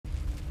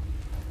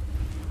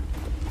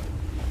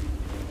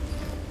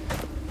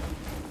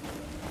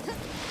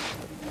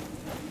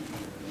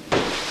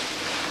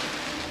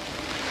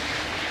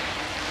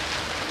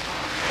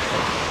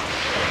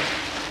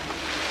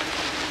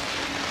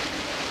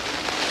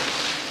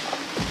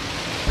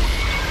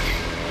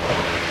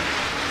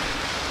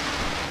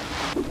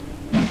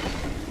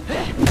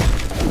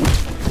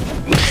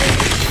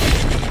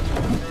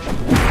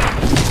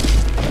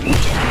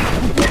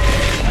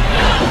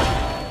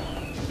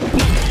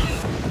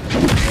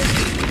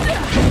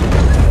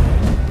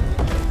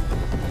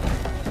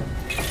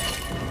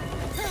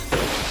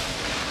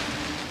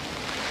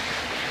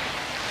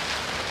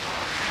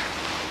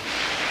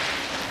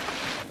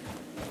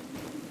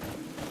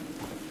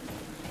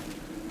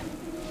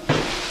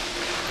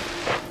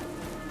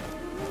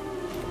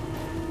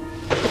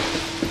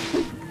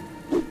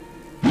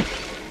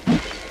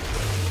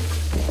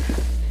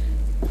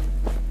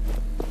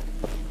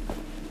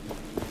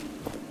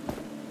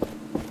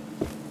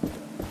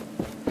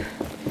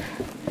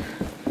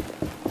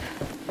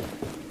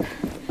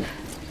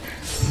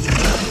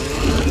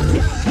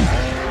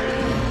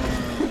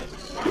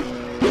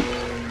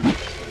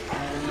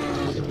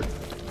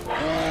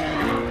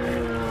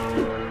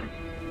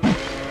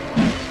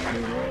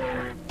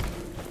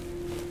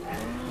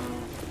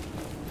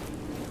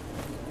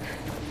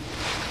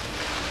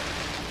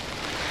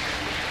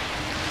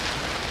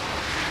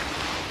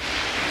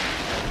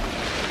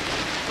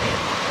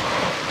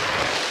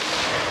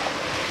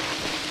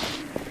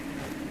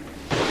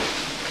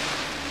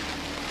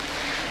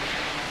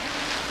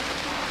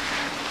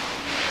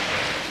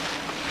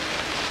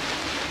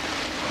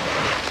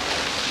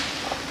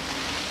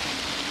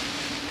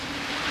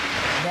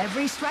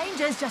three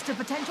strangers, just a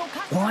potential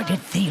customer. Why did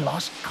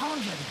Thelos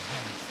conjure these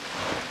things?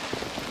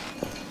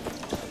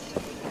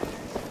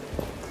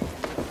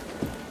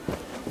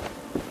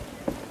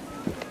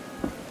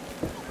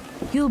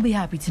 You'll be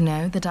happy to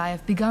know that I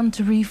have begun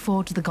to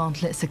reforge the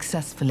gauntlet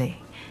successfully,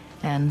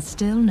 and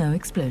still no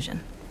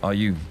explosion. Are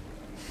you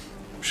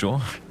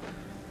sure?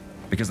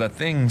 Because that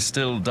thing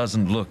still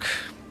doesn't look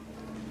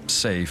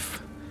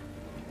safe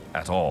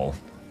at all.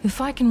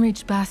 If I can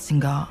reach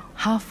Bastingar,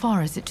 how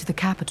far is it to the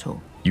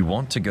capital? You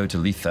want to go to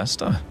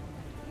Lethesta?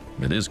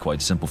 It is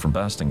quite simple from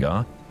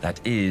Bastingar.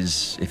 That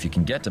is, if you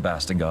can get to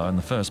Bastingar in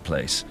the first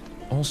place.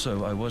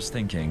 Also, I was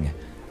thinking,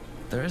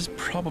 there is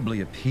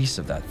probably a piece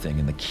of that thing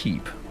in the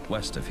keep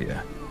west of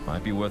here.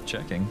 Might be worth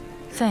checking.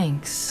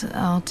 Thanks.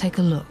 I'll take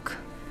a look.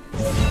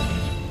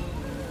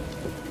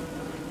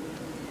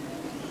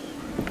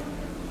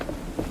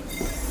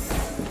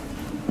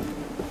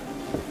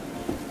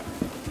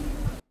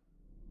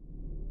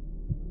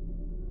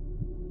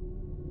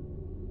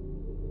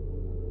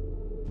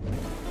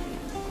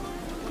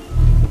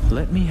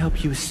 Let me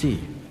help you see.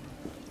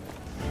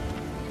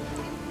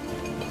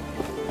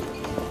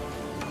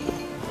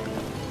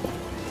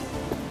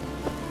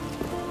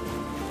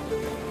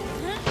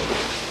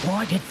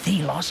 Why did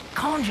Thelos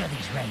conjure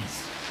these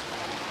rays?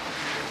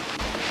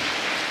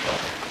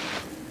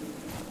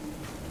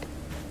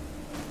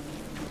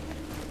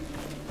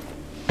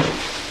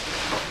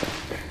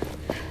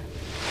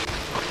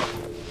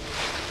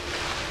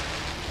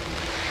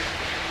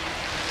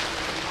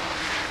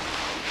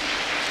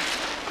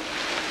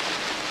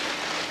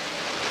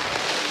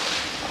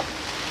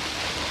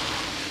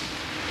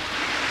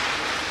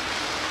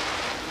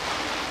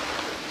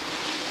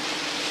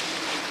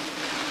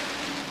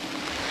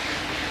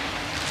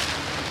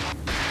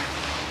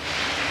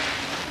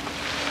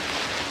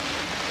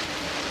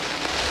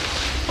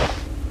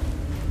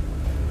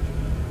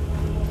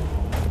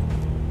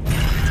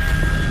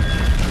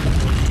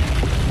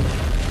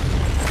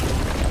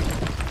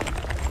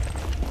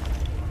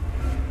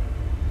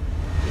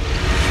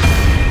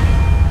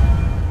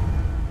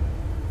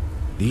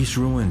 These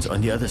ruins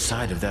on the other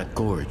side of that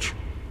gorge.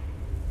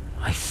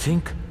 I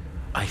think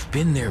I've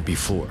been there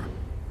before.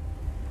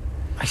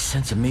 I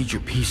sense a major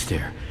piece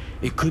there.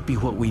 It could be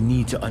what we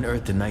need to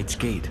unearth the Knight's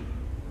Gate.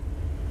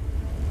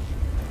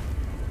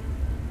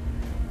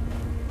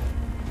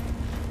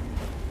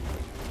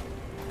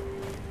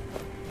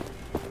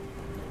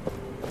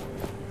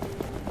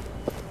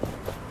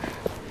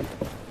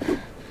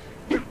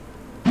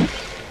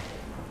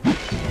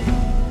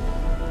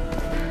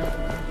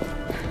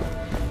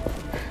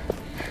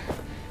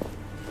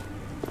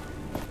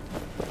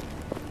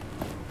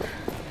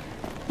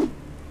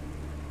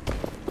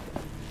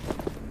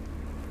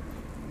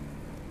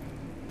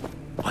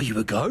 Are you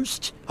a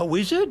ghost? A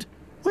wizard?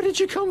 Where did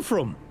you come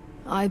from?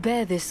 I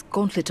bear this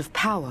gauntlet of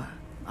power.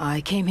 I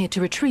came here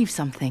to retrieve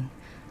something.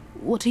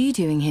 What are you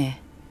doing here?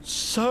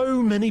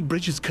 So many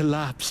bridges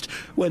collapsed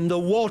when the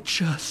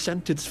Watcher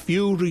sent its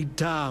fury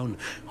down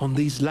on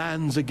these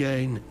lands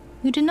again.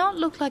 You do not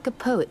look like a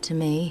poet to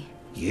me.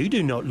 You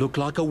do not look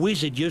like a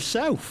wizard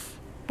yourself.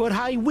 But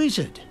hey,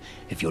 wizard,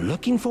 if you're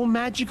looking for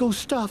magical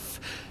stuff,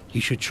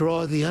 you should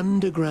try the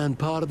underground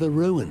part of the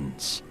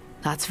ruins.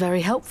 That's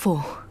very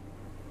helpful.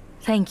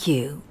 Thank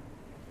you,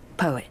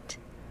 poet.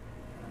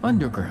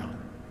 Underground.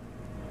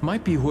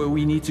 Might be where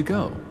we need to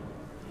go.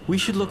 We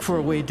should look for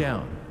a way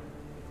down.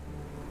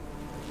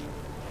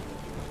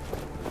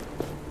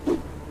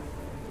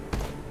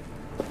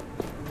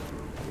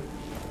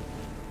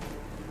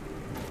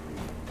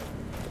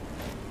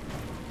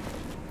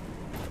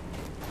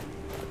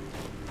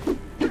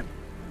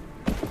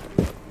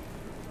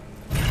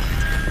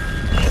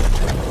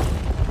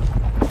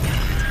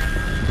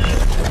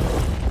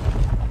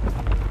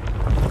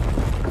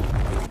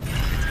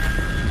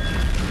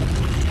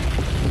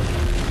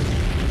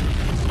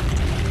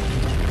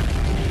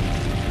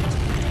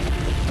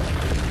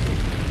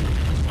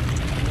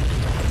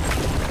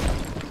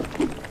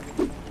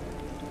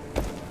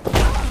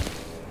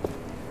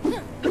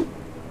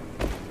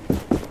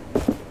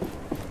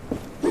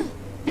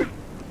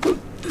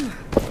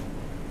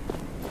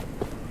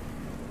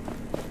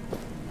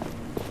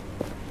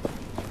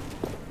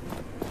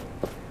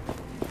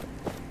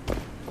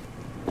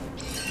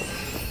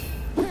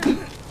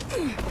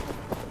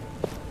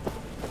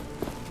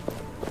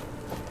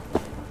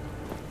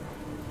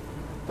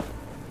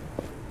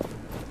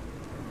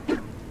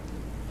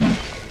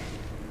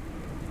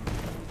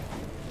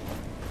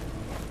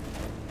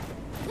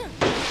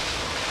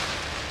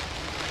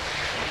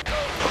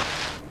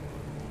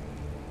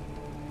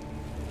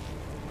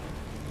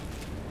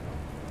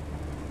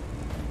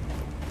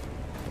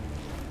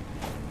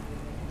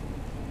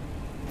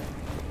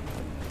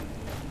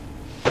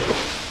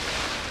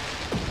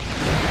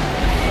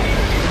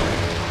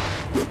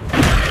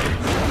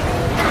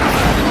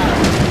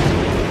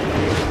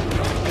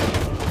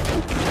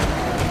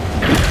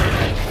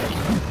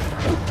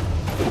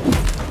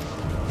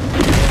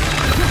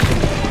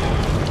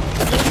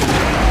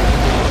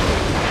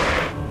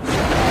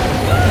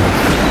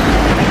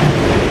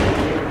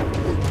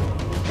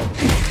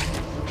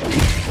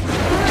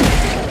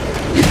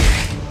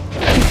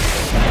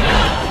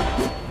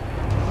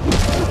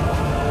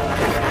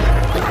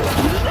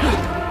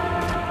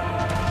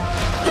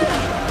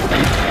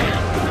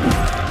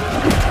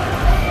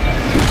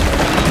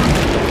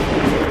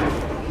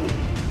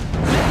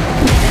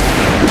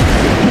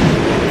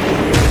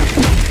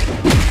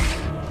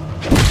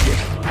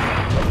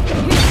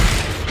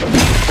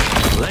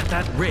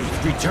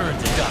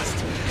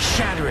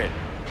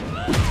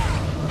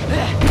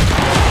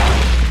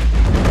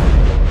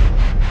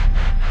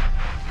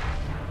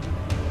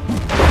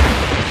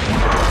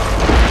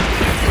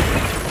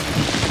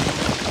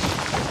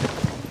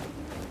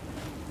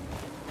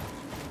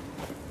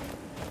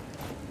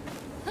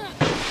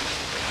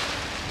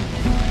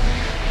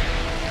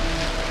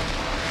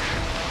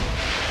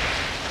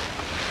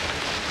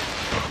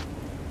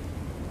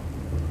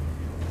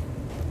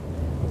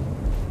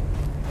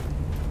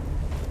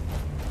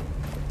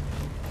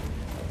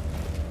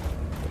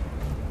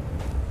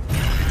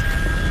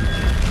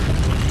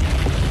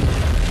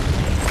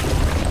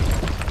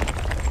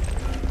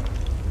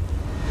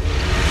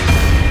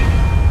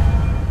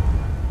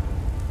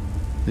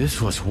 This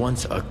was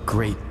once a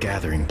great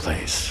gathering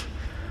place.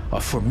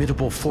 A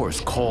formidable force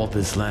called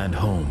this land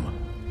home.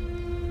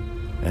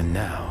 And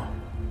now,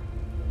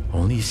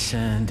 only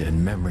sand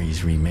and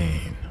memories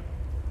remain.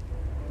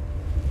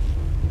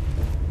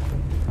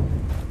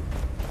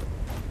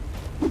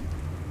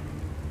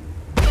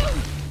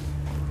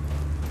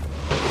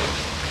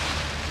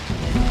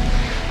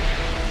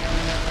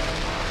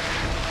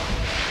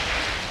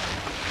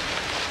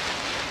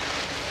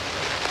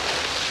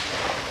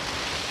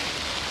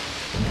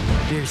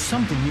 There's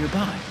something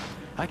nearby.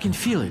 I can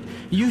feel it.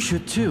 You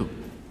should too.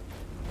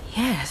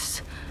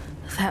 Yes,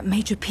 that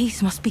major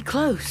piece must be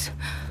close.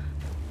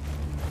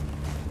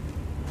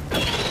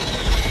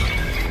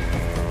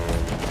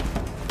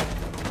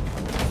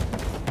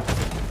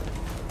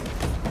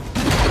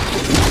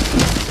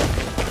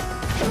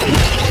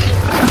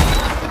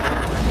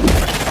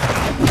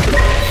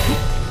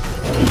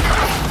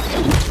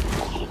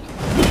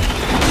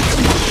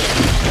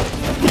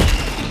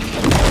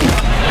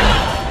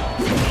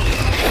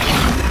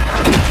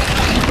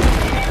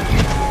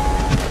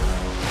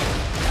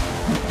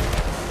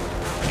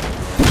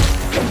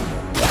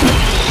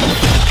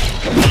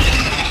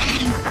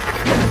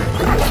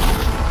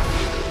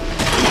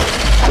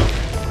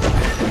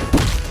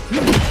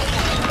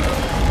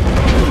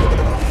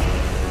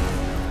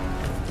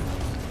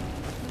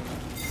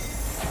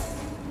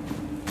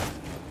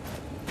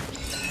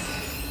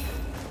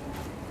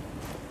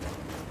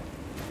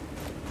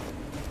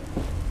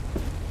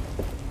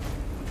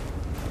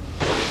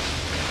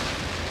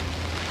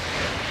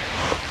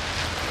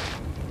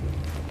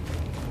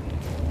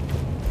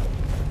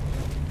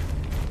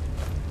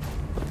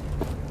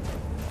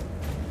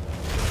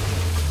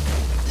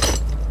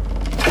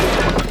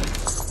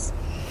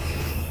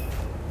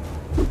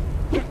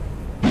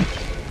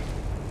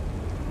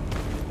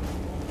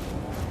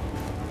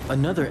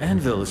 Another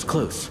anvil is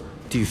close.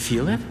 Do you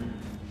feel it?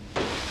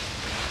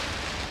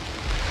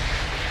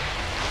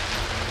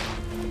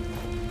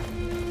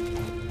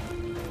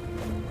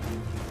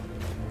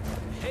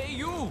 Hey,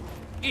 you!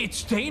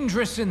 It's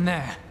dangerous in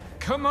there.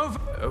 Come over.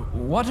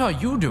 What are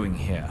you doing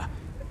here?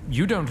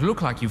 You don't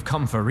look like you've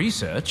come for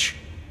research.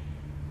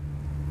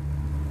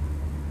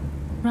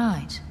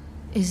 Right.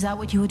 Is that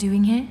what you were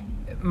doing here?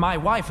 My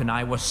wife and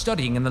I were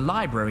studying in the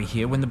library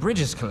here when the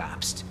bridges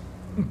collapsed.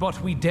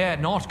 But we dare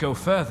not go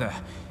further.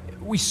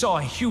 We saw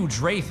a huge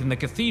wraith in the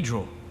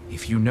cathedral.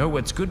 If you know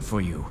what's good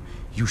for you,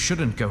 you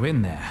shouldn't go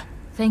in there.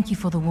 Thank you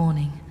for the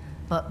warning,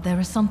 but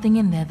there is something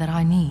in there that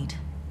I need.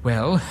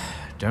 Well,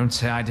 don't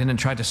say I didn't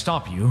try to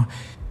stop you.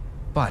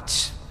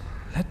 But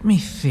let me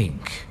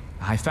think.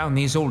 I found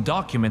these old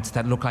documents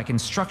that look like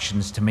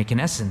instructions to make an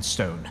essence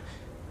stone.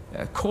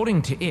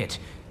 According to it,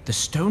 the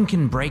stone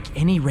can break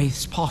any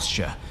wraith's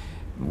posture,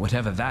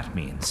 whatever that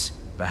means.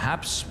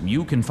 Perhaps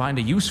you can find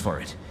a use for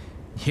it.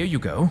 Here you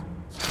go.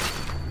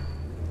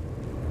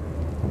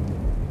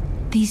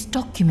 These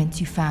documents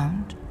you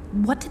found,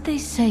 what did they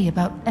say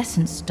about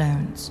essence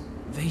stones?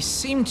 They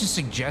seem to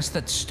suggest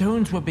that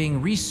stones were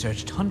being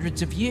researched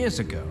hundreds of years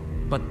ago.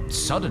 But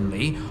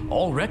suddenly,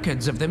 all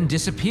records of them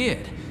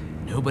disappeared.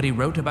 Nobody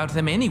wrote about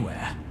them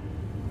anywhere.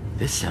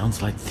 This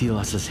sounds like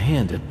Thelos'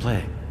 hand at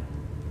play.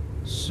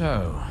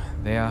 So,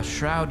 they are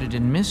shrouded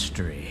in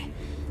mystery.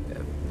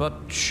 But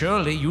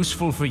surely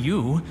useful for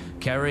you,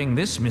 carrying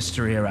this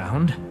mystery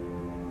around.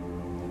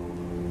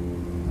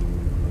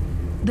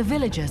 The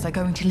villagers are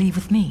going to leave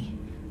with me.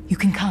 You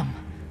can come.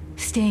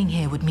 Staying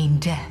here would mean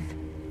death.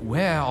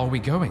 Where are we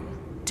going?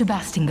 To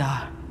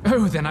Bastingar.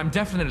 Oh, then I'm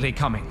definitely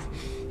coming.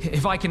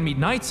 If I can meet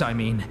knights, I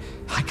mean.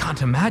 I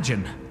can't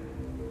imagine.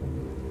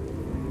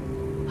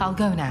 I'll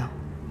go now.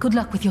 Good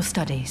luck with your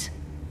studies.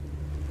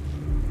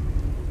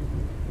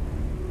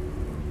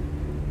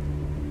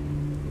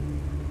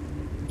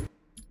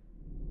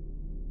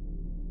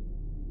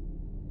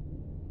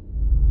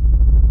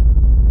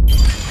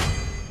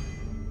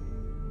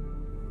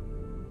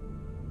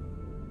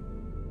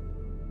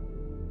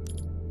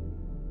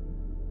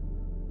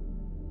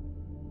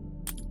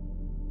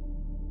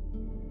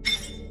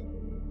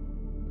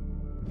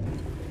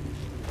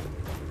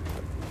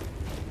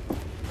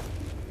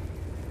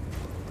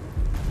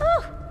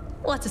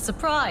 What a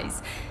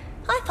surprise.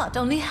 I thought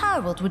only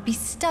Harold would be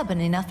stubborn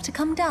enough to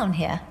come down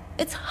here.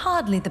 It's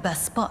hardly the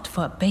best spot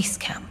for a base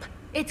camp.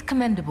 It's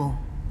commendable,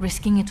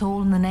 risking it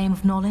all in the name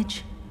of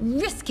knowledge.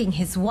 Risking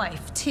his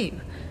wife, too.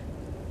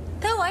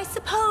 Though I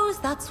suppose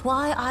that's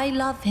why I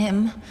love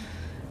him.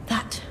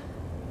 That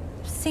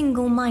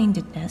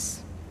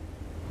single-mindedness.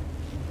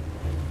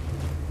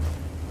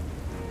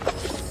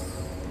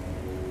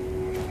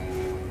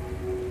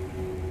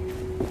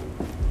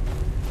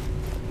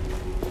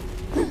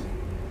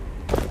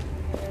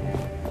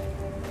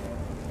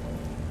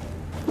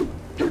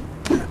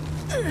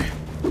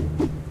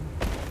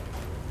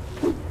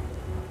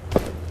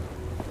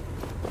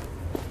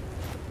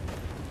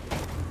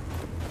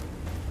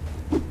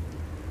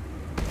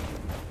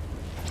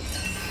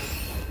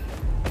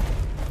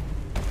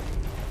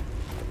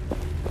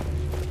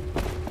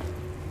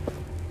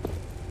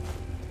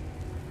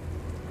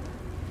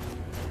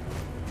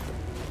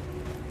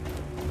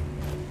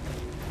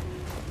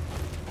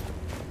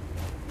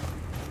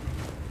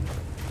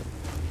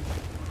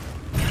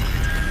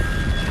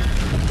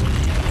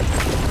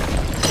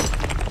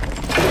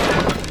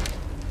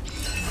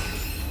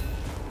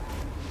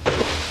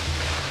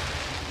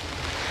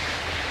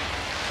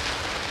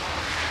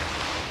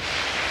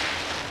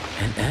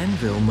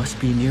 anvil must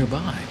be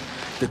nearby.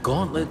 The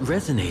gauntlet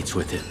resonates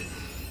with it.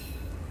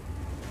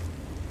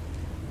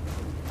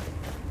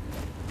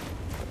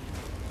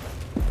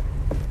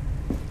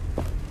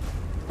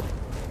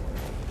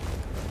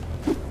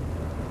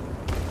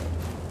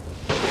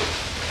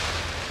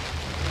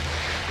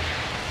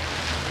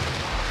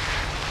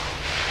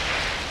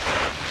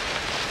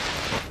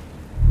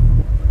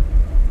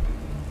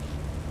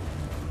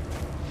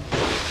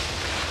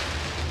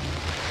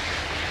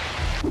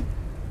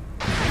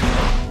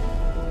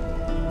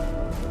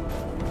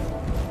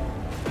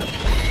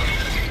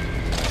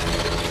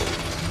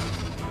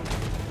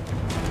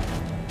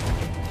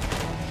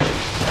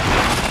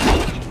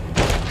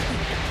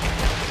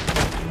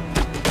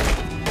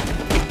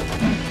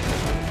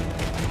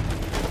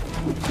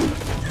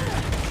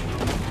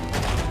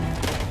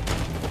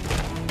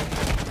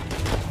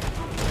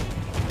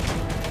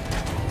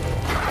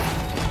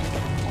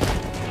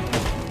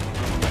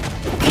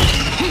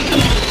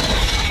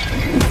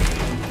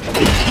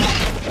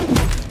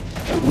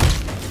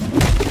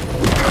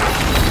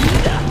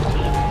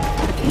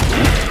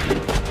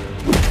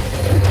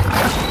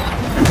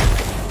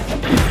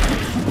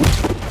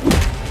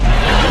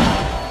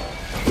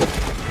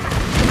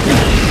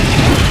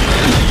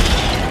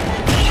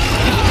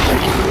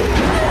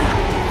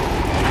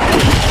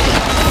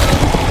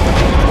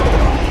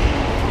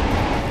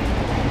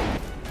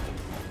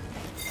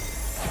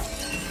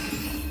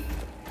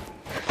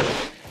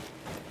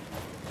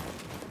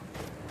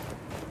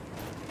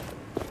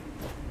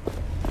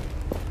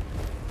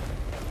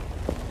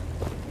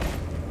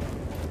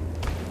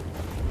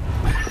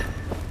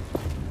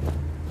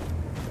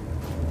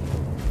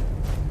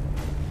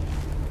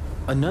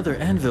 Another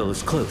anvil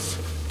is close.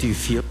 Do you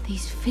feel?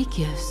 These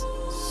figures,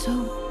 so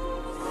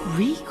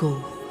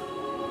regal.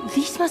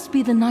 These must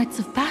be the Knights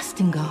of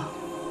Bastingar.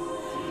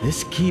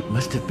 This keep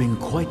must have been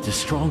quite the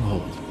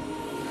stronghold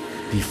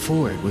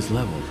before it was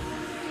leveled.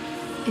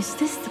 Is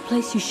this the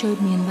place you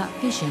showed me in that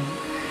vision,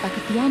 back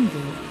at the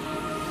anvil?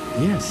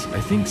 Yes, I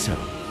think so.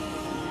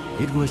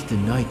 It was the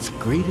Knights'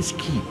 greatest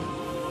keep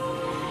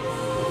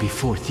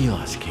before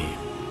Thelos came,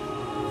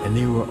 and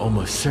they were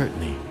almost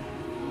certainly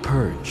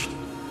purged.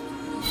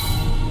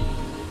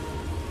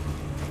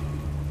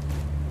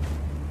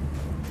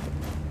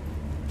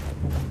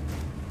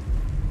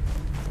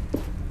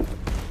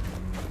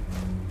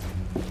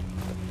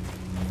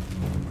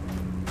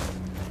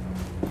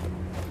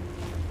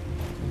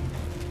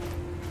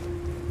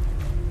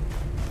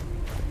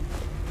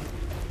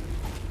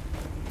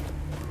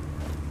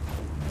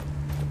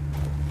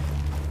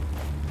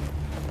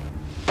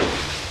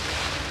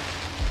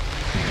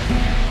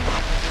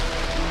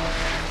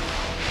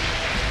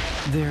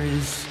 There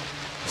is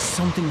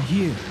something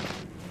here,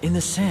 in the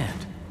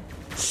sand.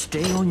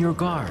 Stay on your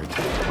guard.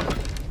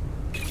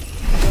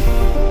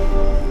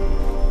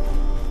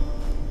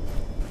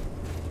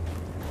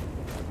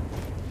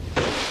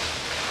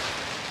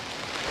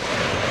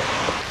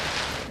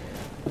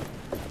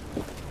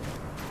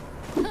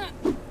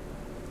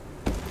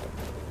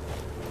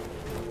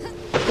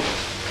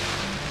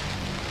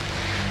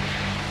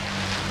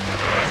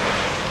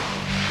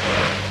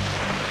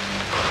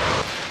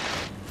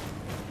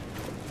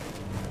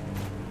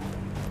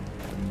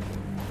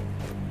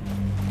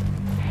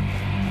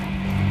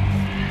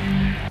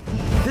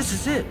 This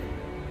is it!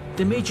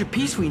 The major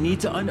piece we need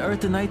to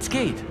unearth the Knight's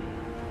Gate.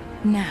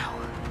 Now,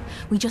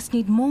 we just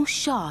need more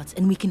shards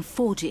and we can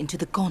forge it into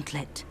the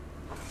gauntlet.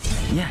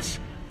 Yes,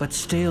 but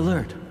stay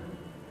alert.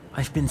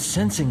 I've been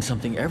sensing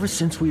something ever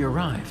since we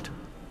arrived.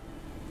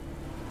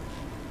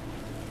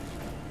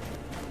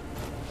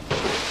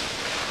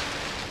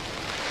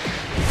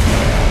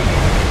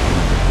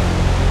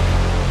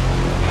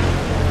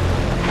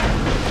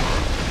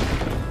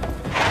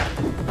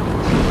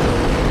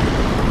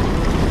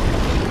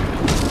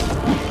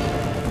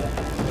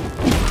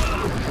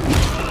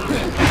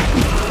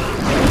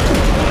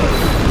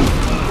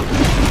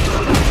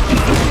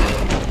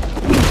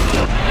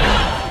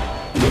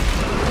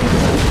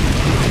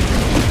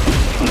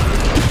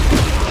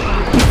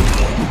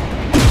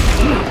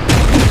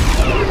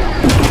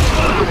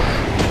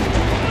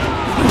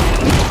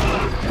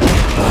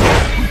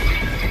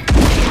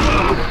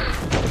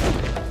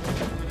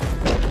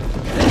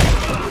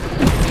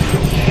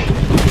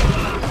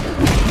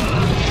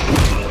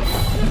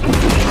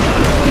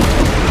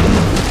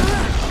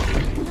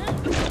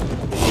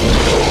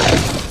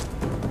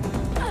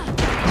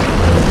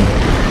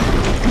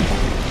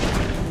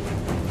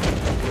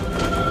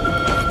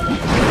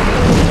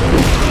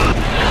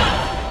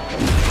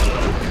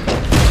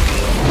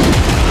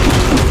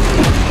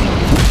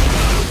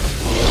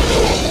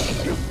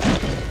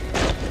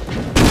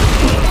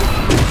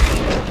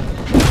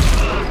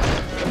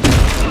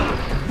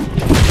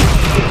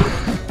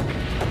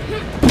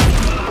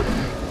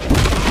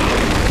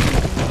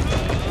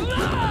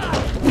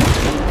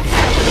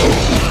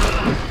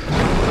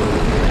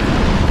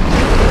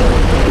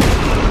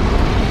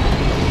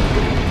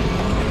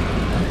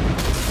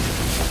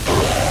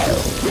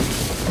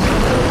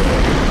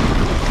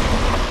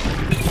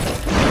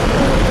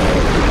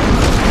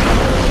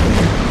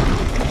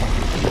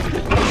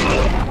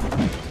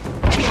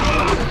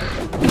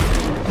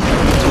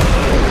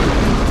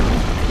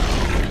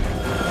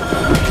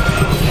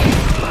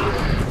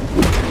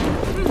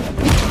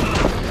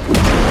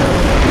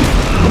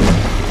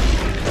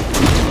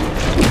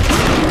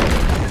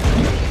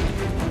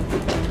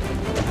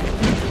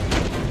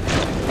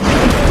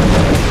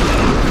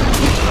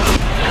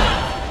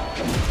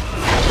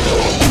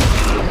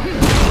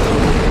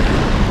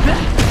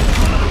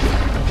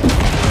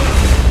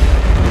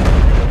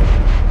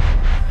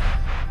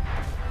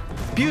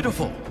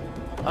 Beautiful.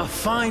 A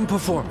fine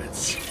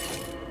performance.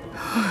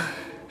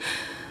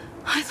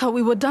 I thought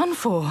we were done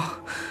for.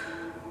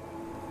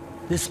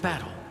 This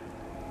battle.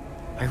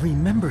 I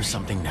remember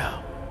something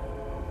now.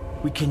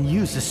 We can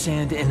use the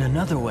sand in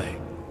another way.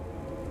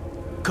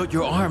 Coat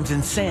your arms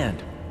in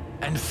sand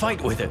and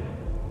fight with it.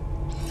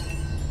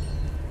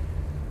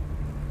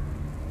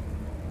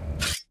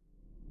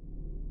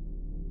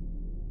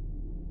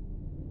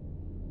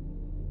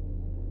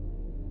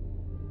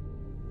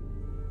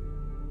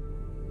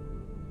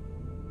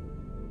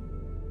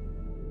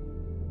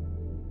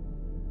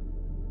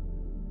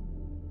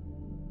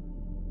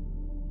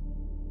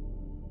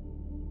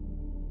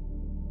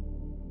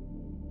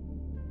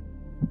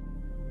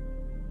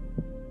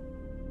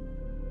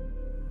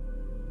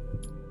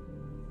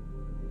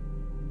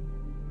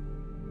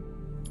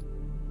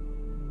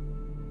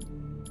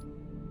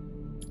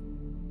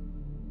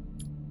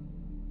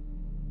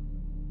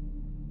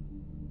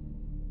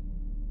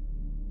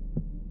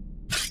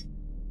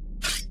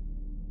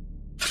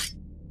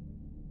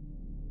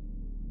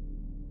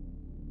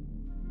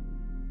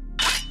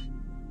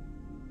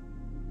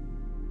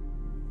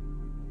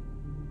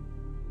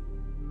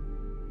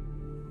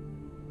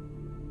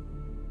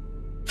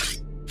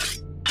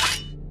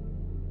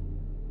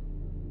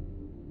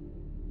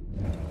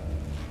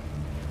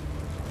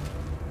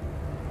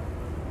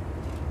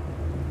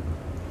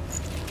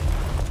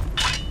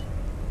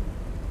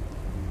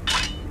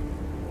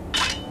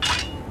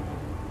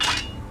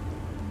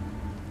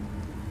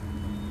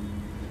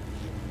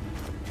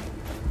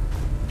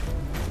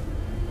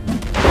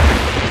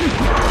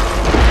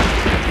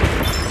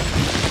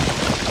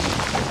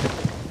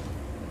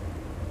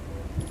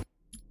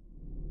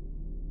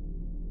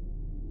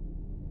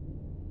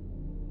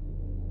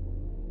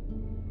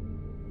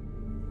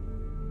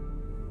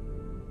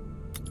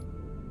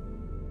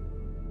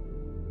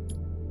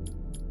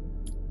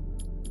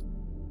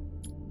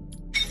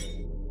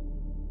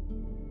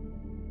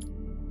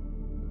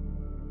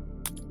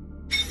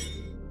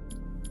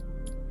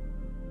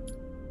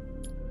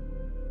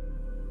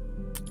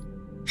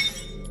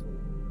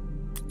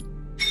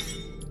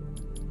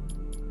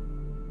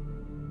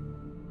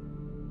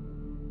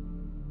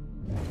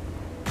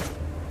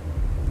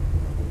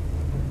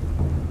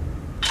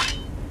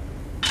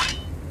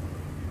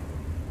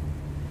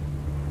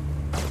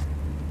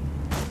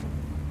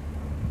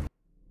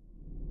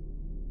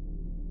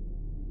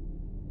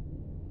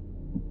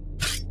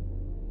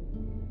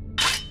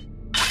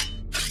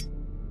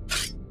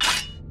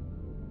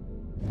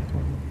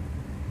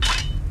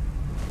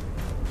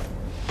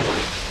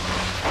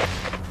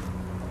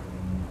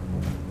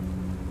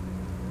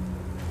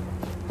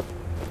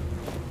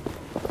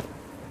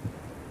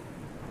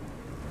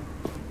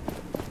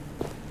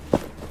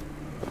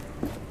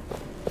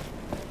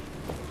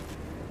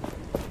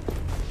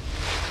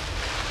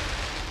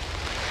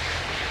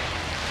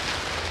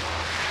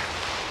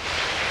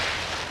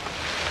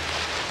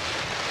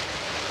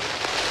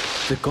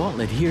 The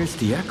gauntlet hears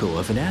the echo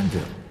of an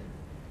anvil.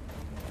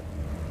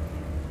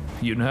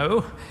 You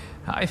know,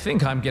 I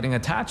think I'm getting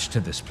attached to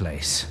this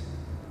place.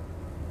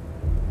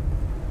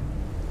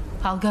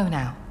 I'll go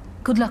now.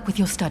 Good luck with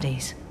your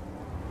studies.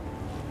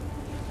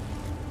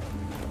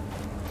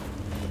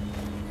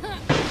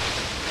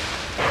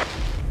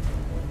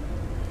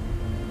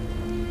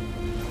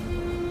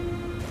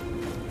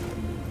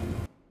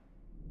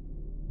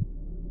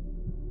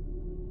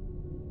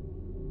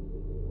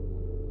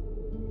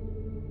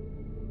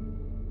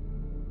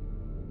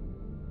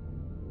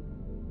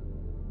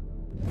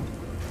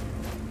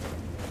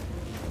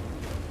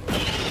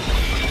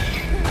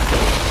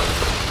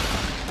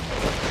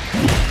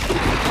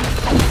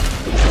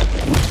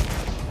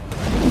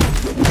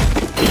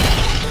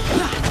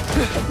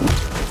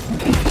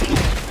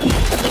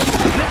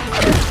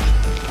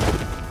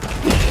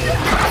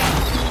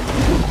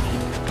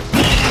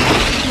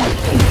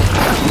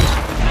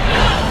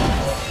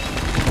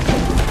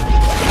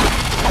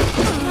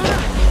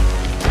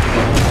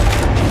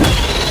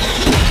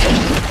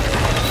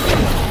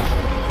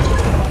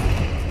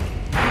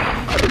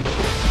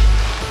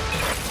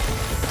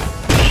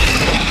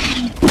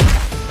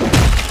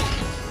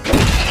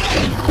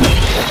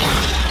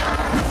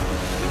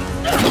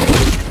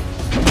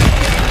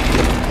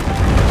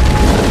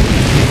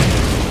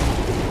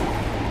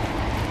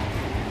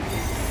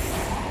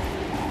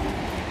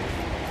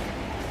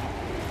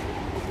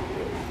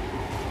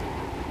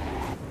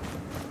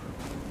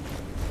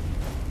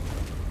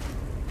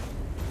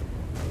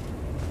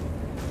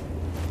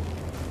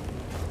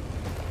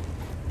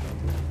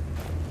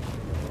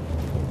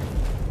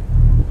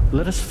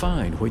 Let us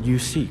find what you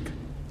seek.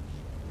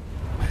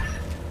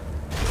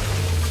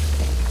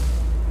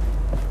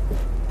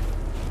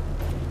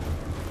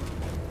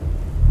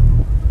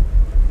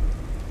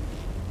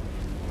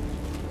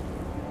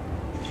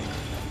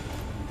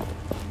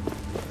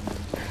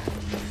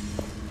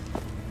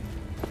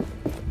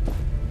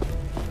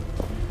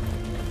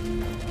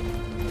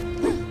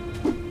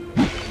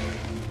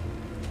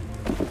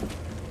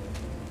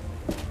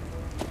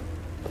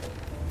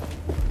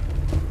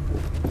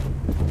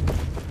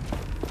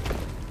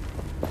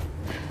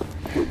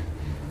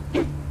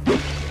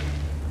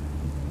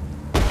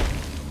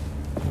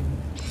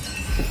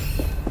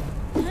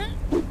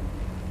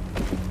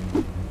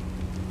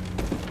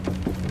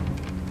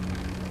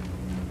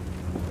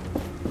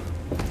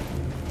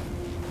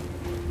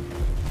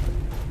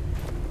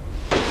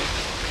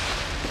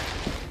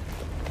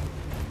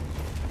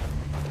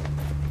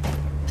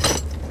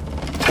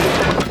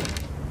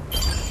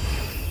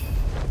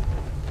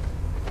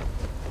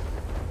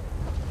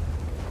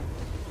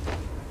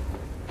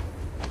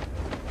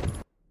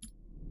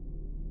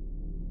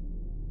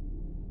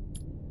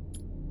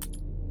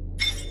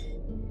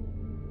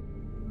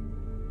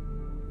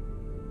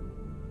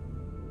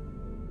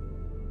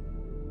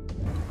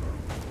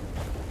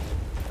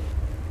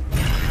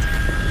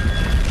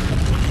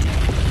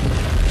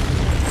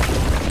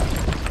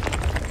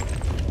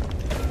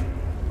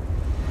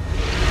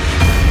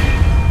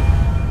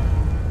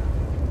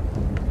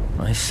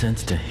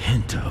 sensed a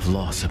hint of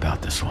loss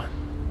about this one.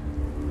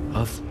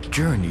 Of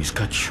journeys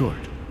cut short.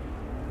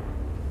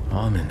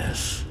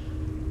 Ominous.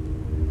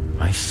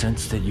 I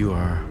sense that you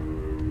are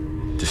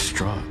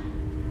distraught.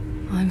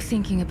 I'm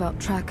thinking about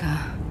Tracker.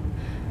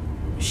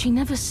 She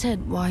never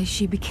said why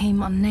she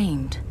became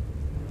unnamed.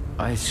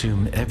 I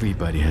assume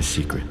everybody has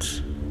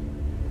secrets.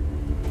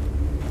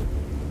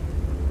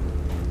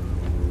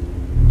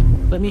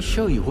 Let me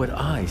show you what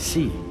I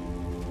see.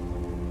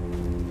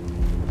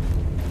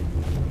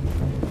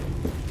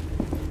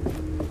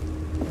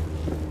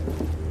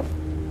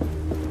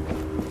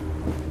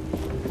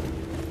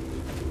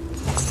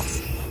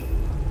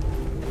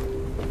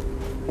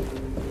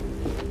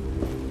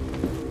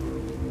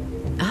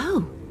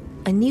 Oh,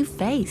 a new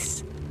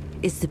face.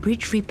 Is the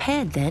bridge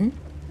repaired then?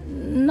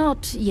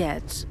 Not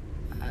yet.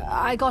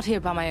 I got here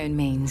by my own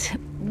means.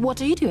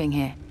 What are you doing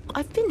here?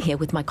 I've been here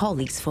with my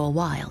colleagues for a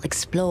while,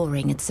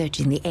 exploring and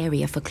searching the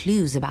area for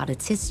clues about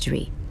its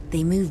history.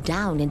 They moved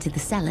down into the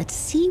cellar to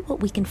see what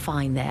we can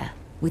find there.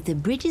 With the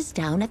bridges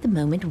down at the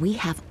moment, we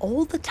have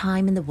all the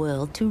time in the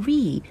world to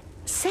read.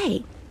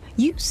 Say,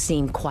 you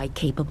seem quite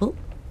capable.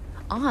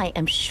 I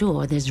am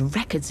sure there's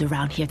records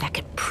around here that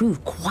could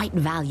prove quite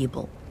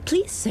valuable.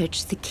 Please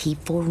search the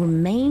keep for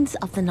remains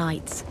of the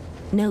knights.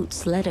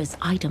 Notes, letters,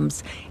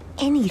 items,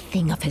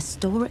 anything of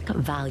historic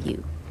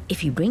value.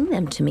 If you bring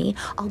them to me,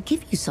 I'll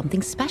give you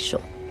something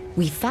special.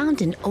 We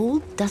found an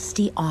old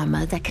dusty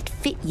armor that could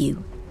fit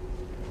you.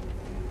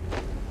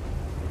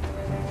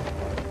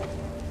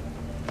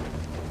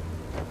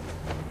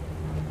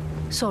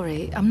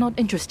 Sorry, I'm not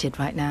interested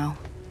right now.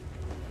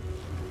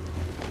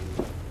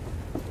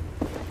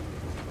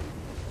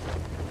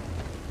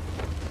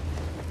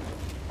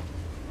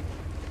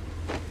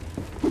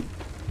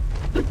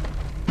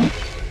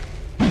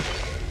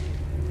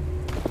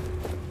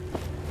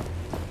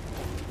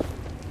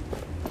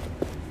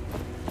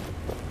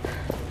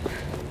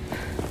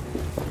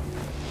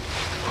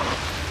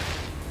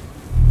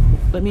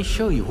 Let me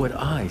show you what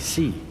I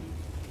see.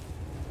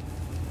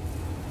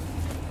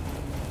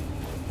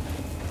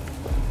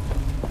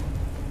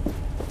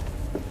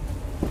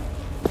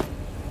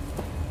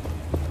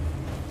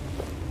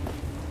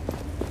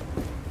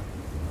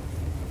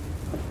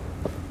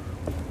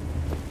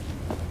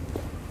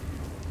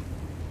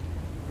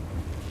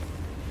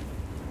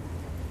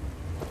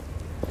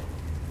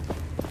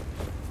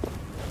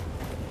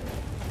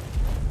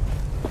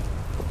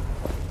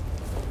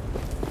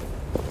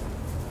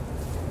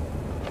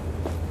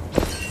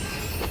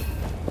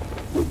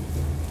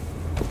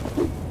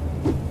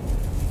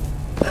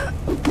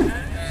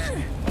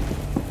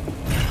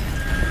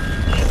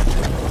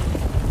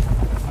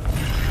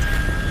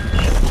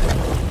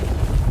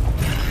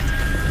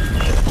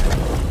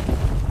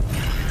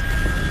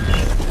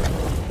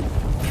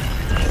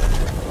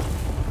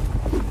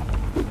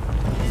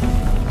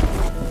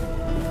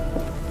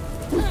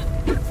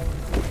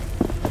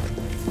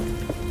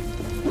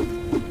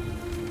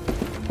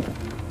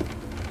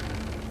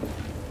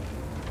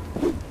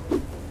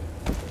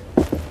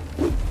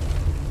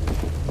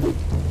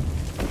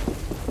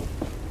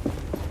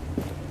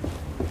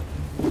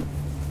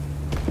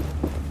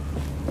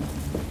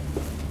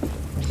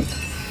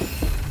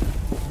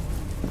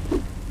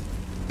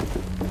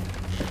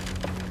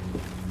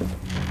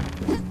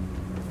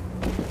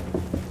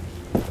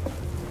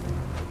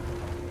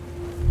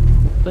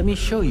 Let me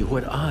show you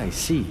what I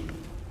see.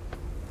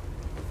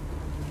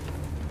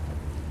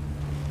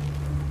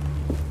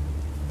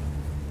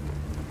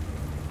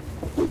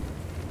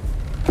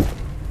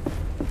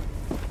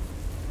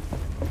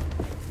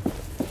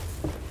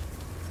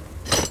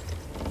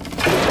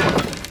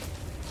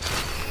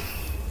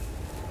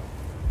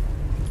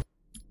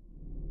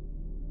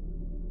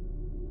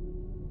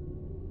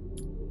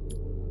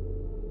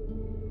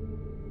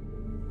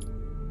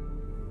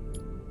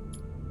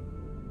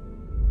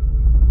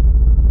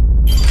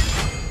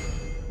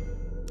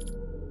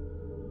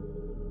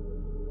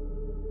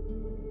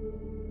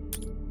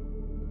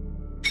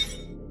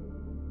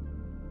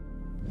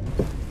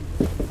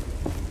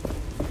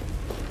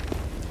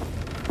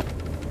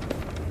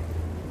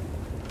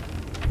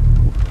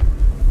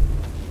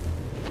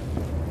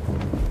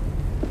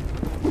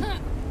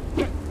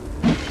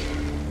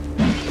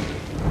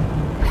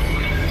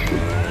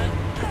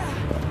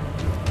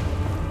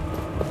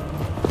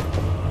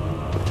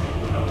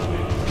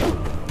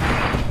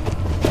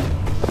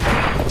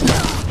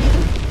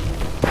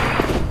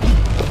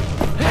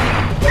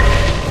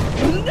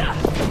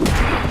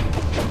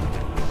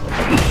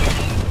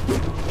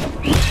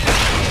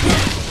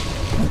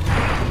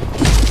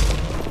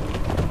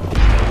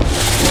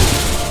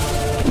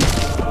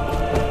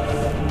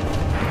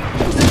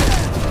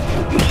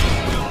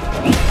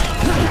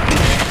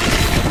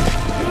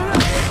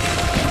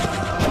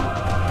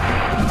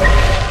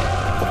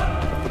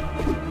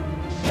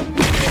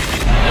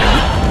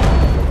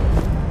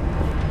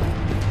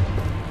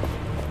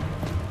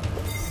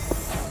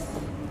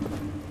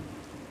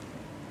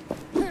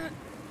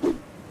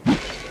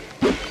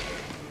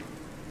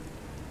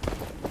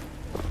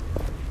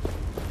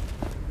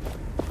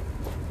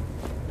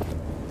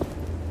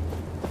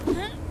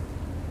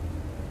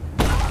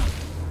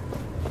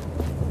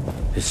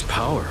 Its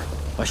power.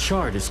 A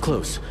shard is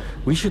close.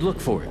 We should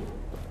look for it.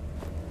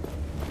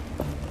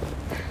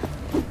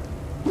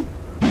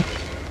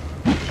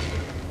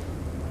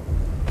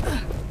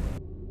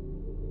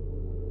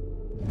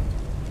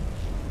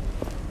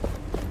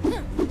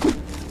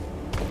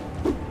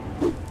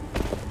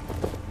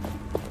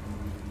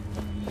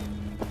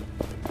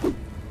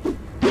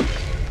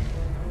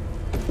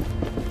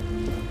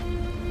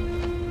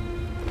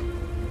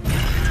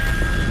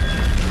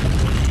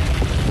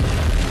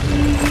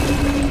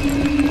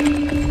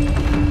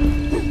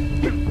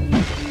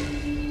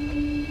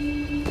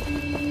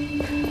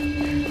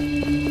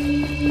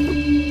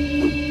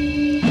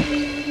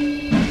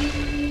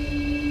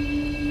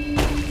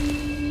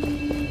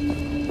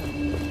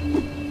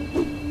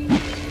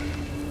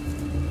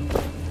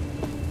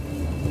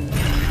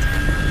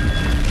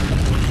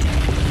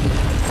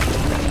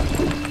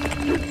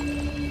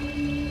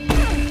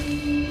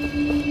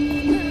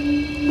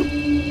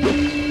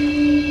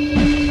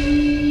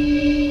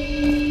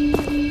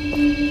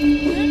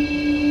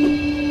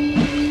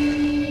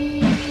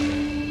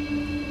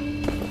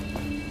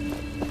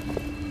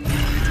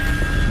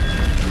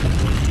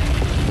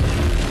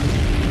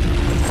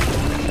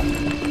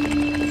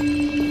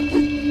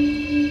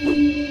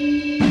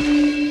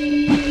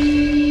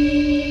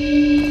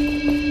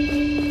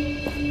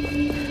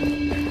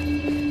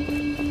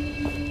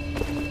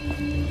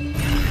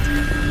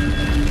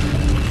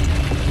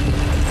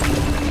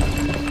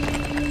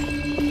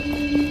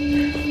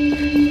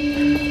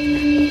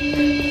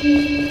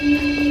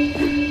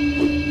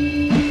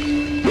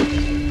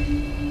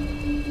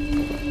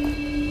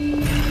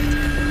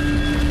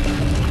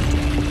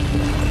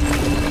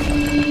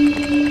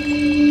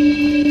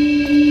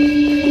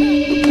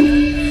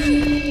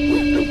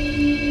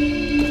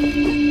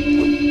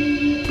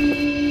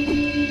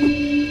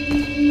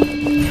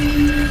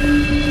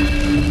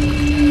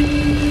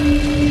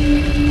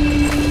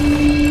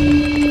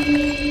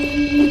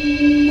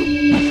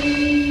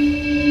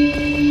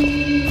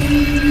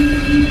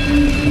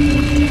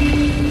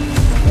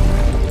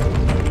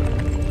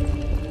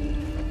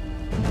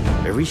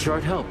 Every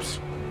shard helps,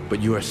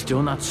 but you are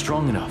still not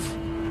strong enough.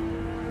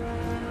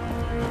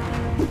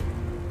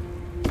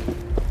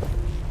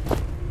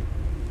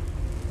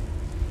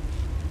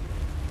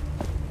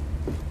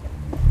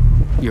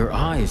 Your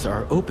eyes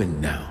are open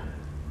now.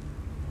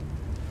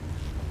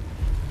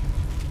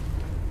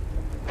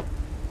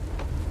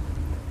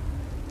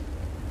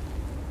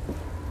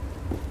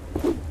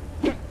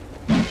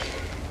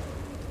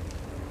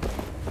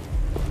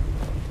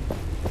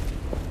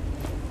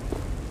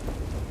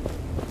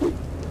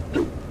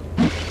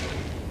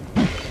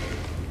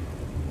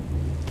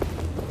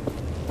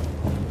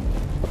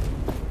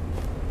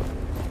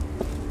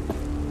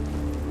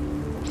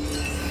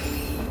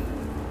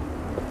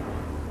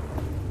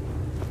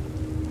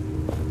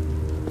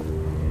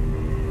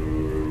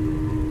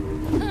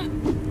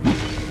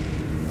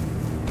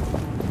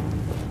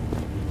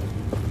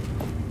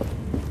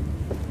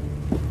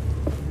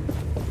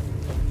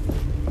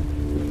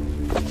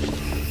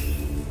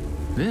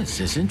 This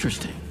is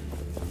interesting.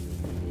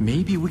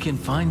 Maybe we can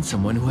find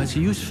someone who has a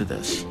use for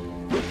this.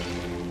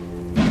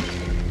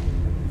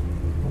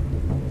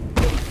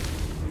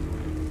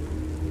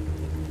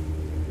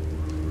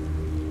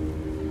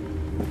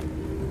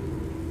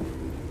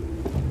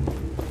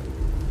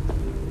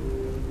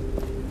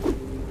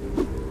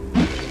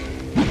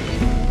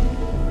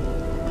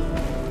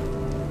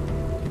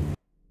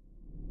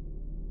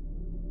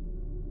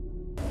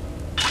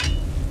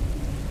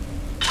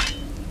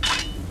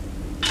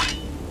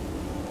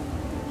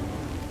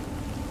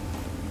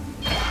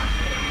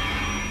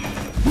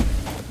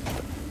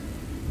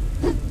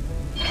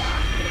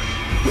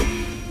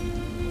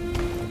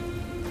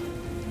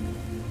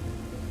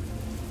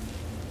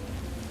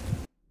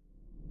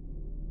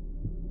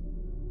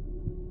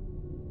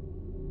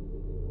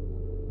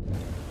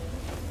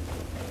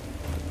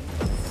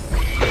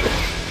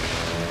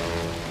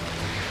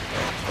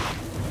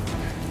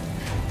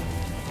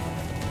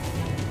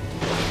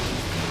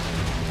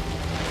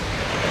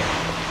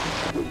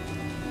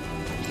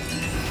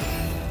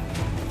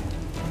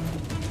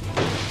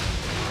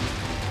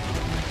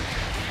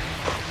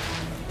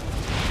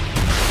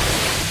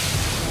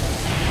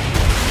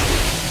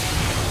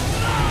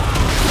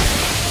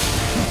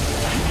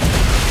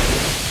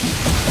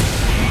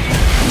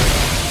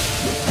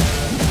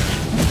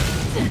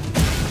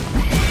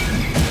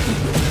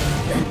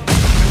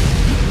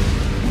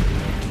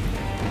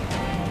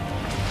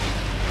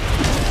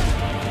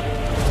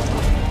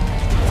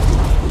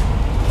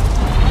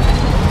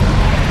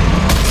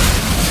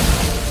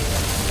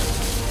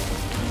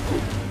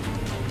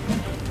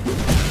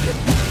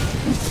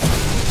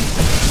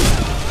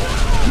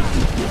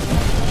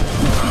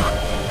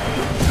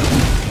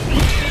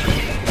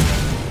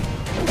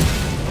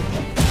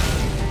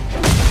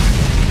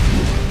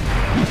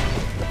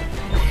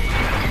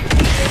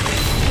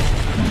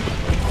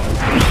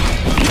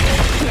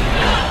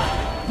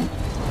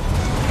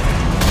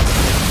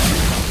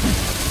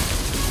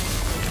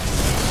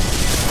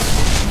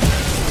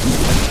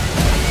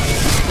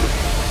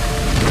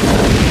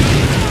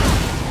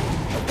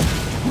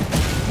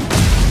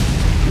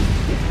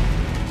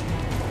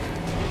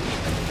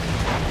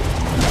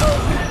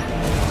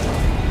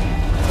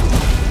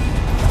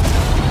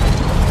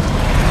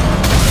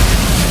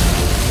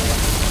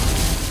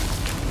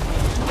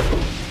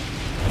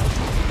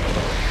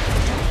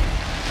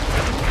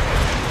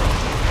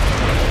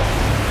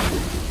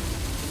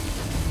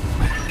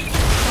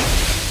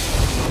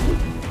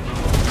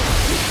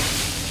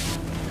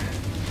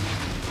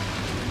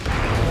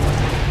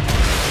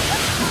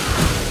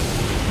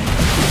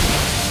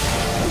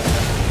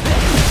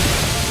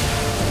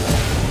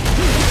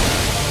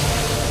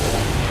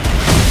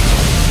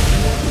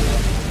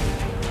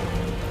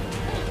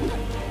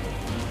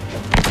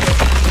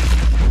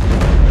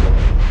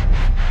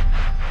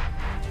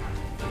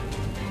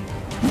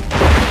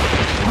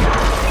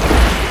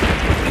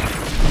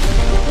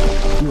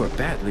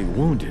 badly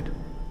wounded.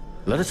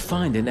 Let us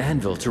find an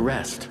anvil to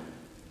rest.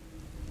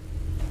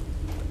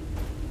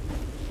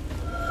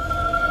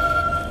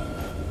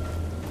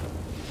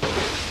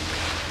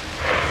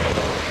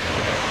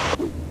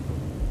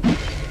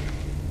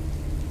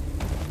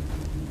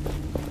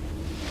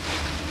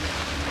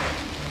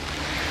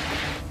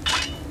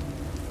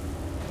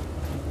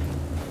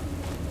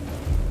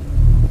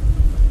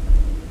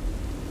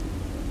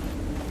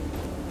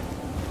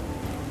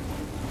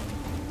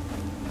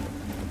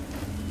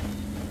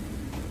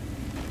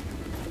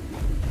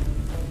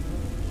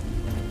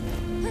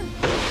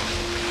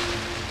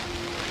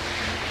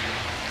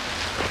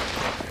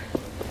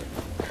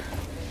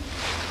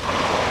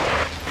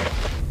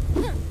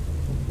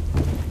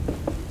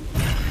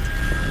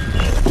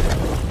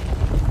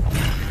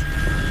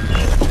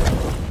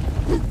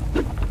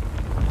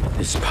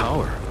 This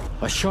power.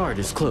 A shard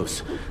is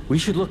close. We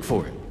should look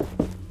for it.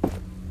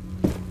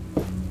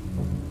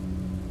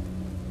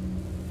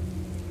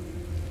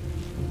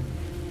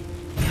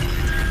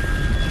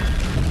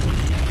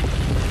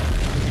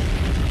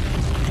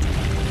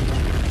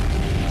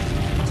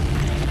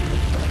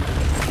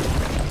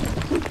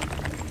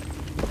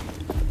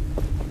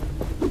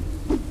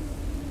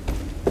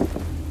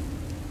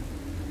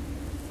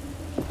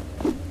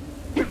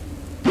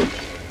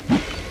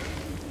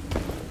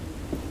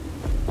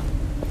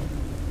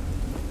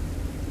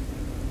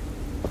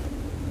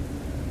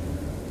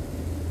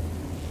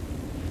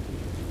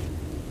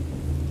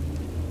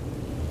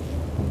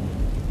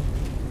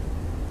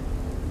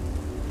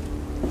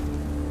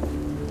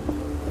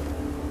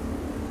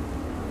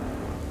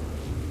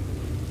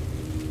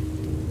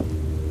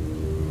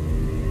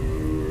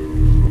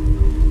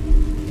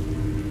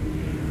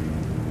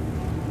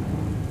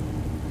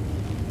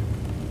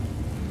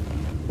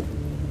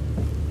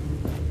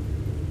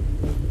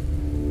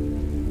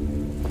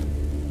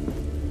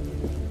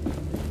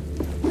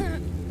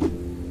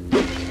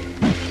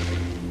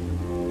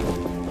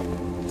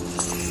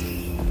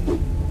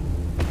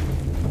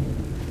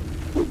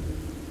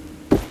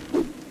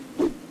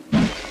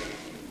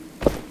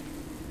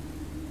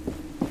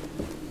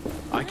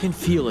 I can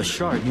feel a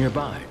shard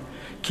nearby.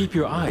 Keep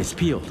your eyes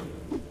peeled.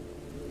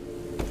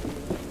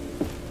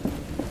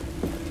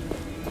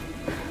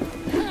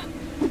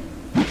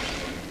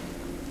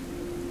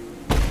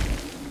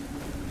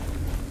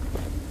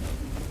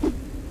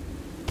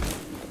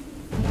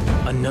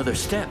 Another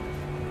step.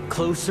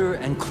 Closer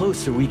and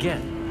closer we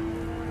get.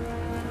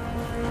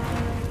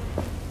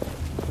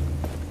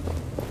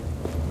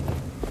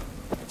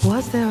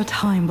 Was there a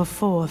time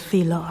before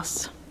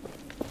Thelos?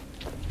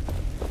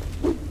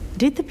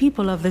 Did the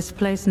people of this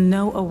place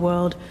know a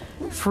world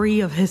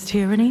free of his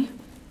tyranny?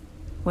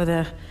 Were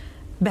their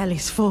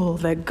bellies full,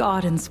 their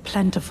gardens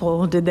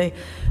plentiful? Did they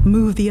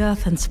move the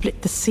earth and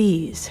split the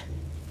seas?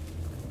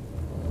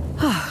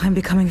 I'm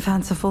becoming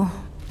fanciful.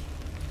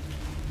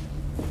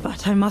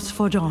 But I must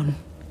forge on.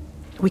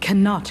 We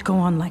cannot go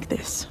on like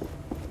this.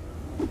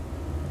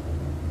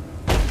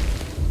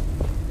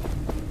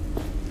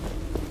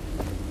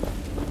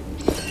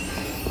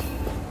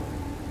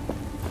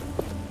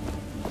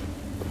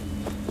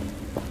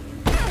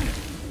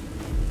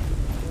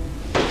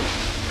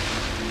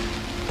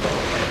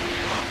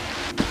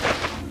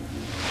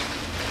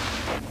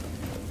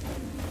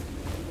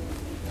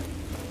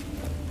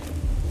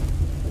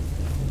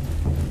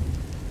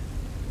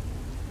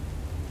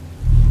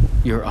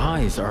 Your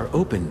eyes are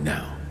open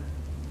now.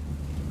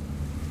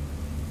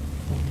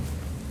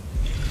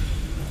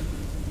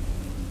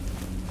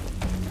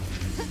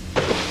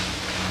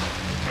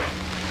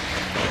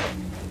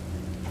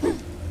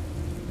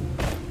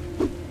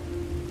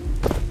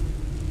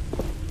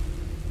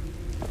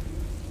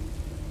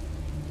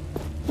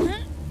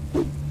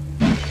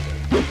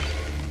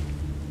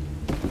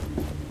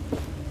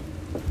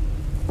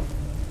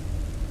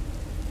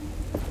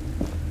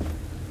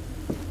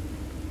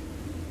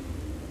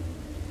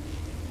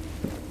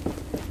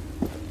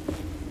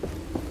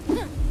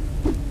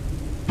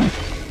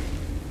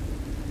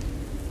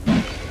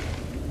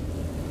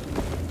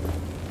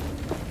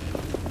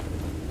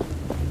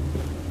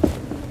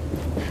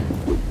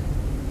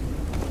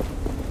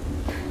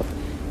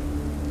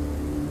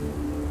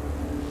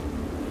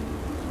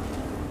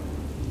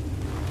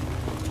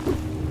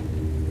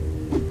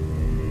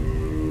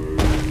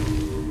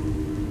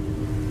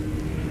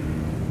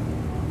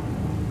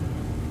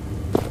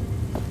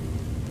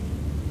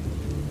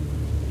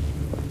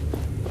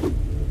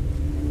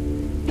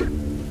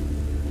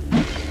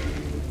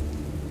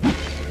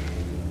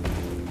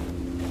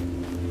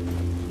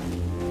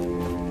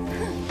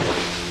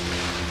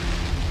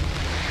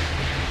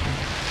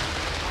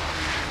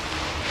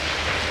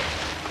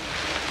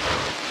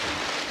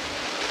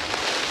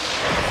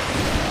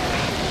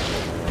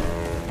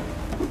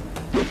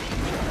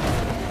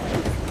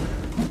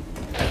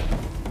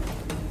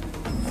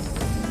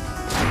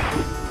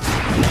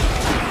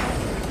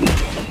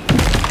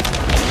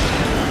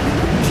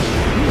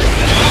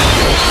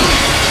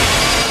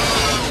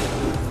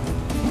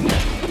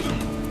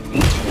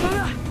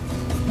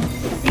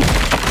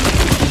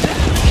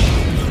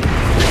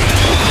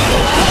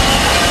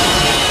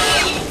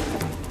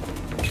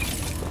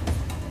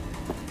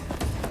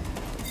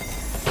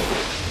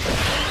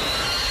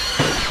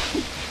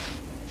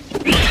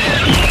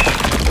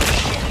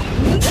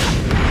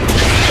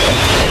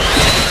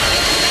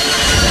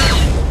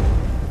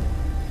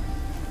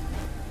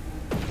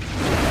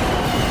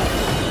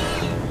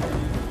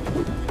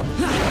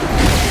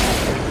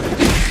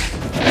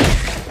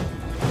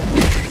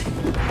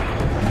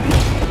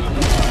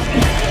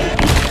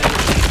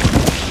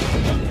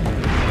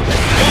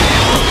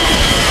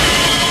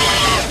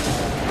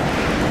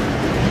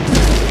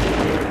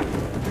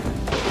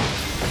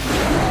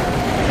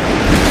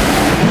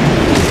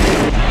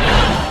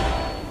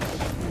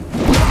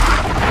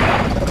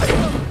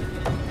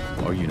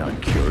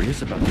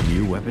 us about the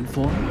new weapon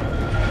form?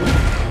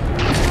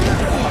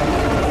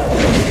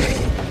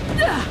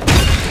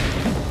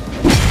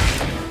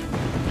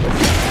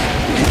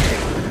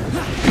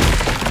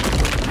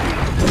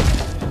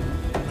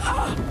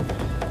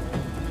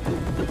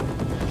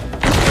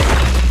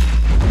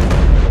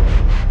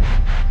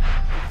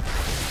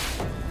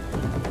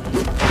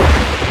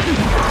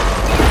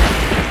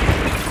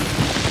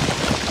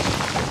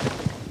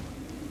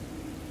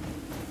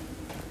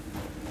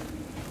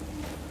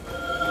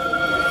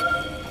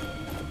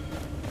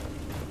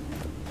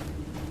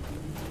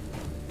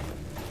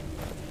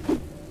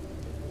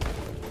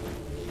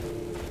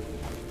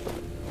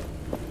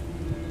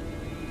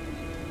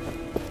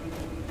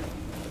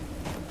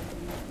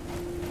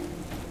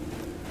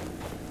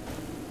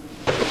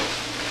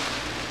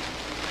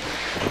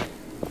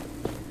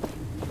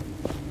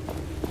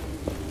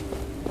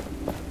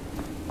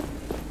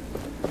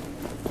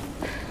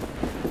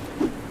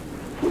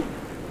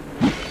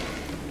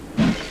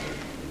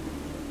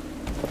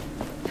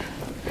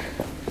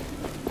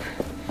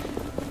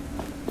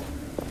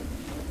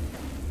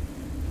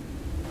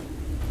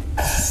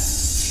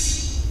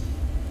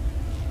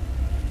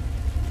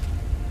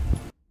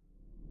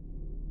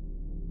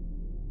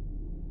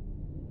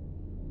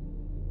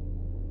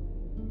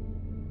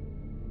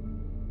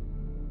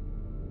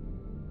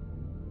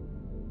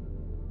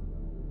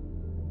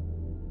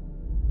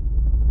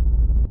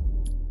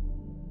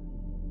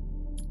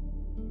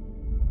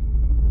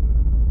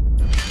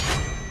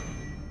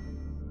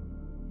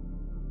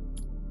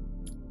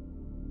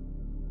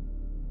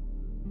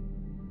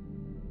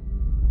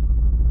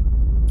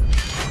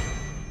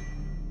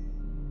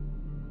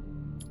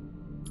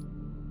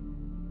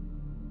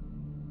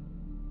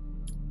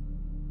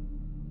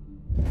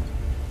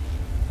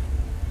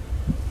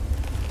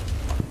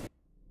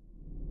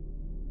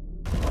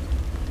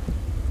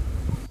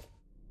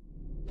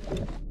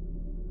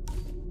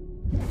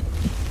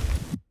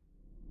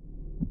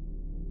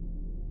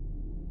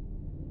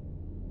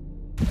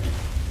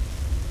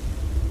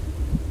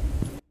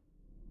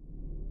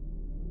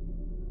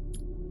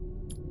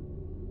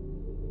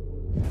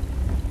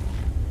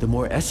 The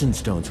more essence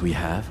stones we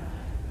have,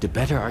 the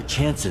better our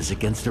chances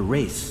against a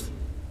race.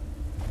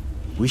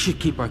 We should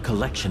keep our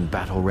collection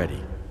battle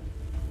ready.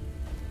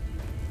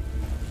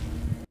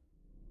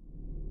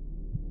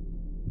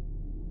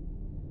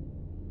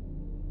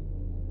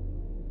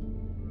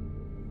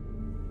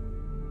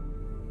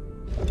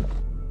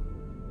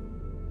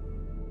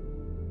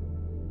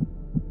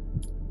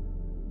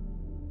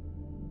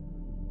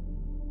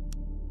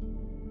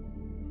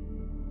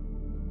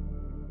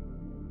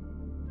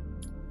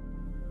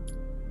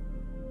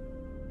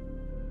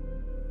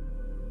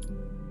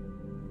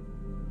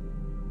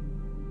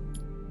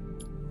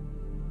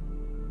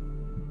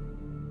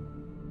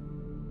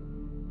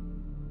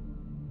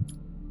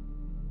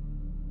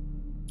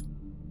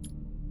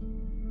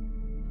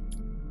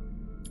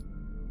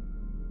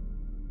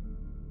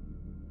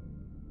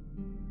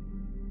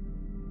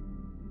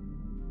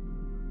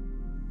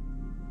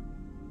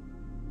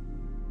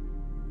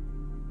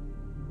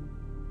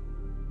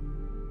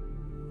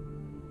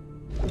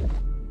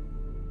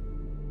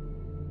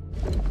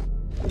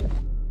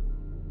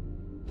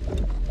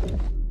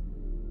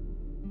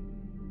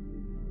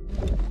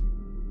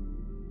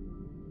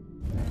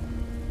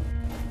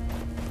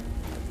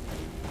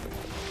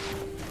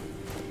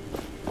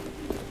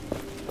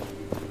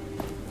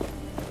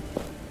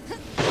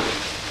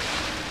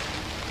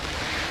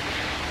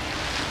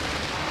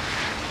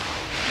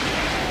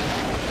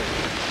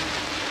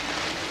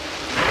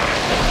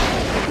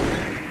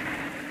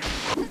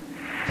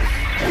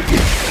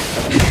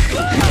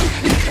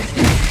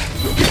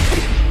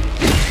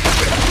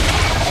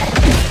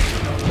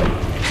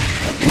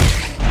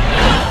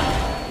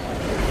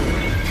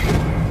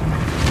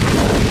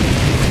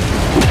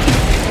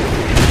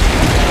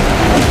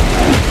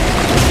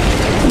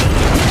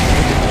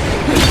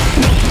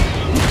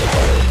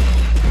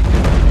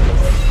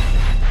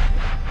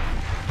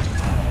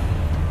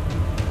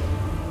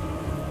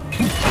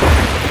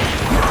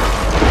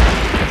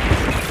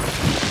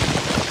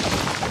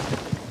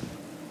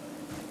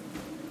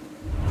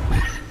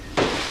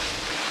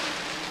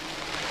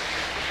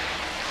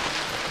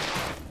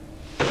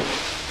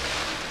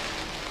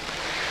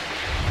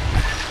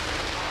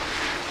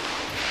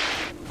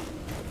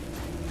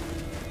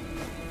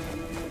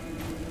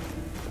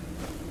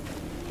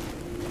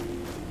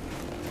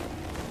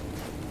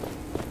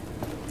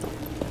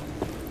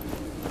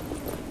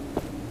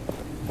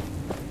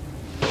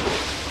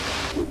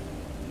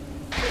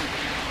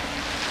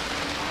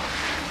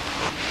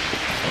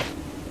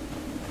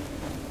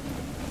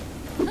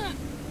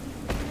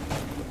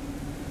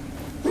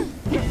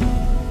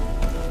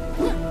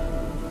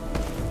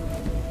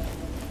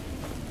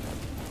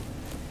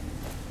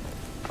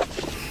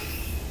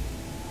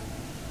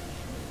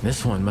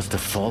 This one must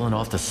have fallen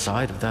off the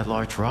side of that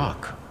large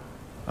rock.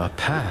 A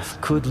path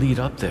could lead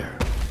up there.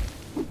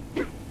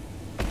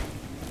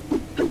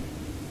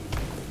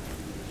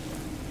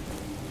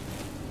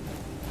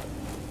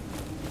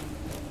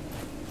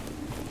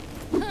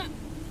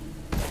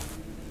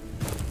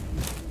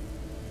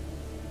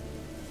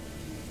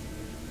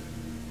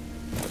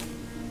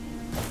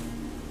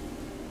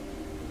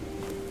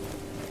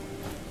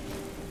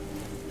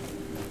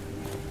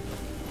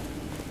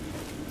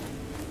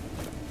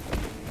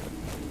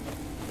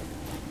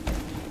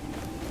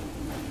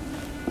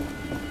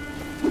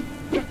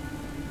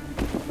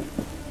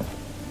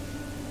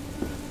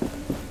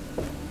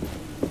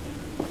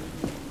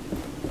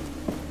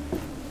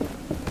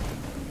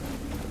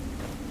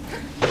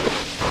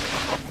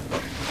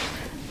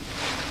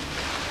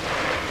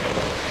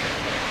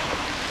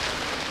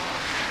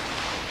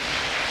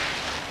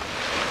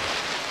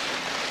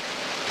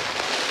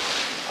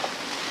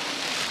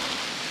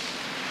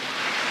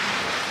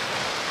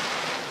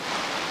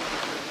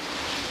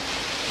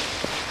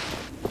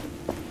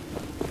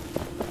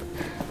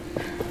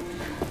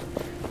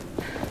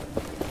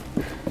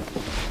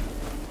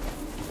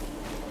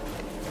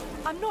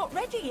 I'm not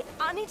ready.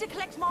 I need to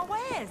collect my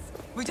wares.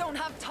 We don't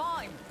have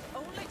time.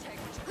 Only take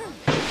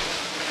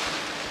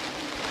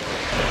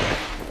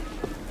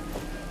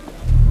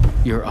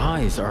Your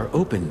eyes are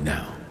open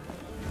now.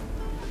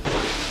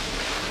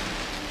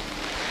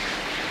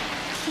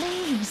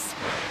 Please,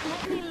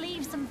 let me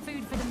leave some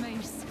food for the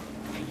moose.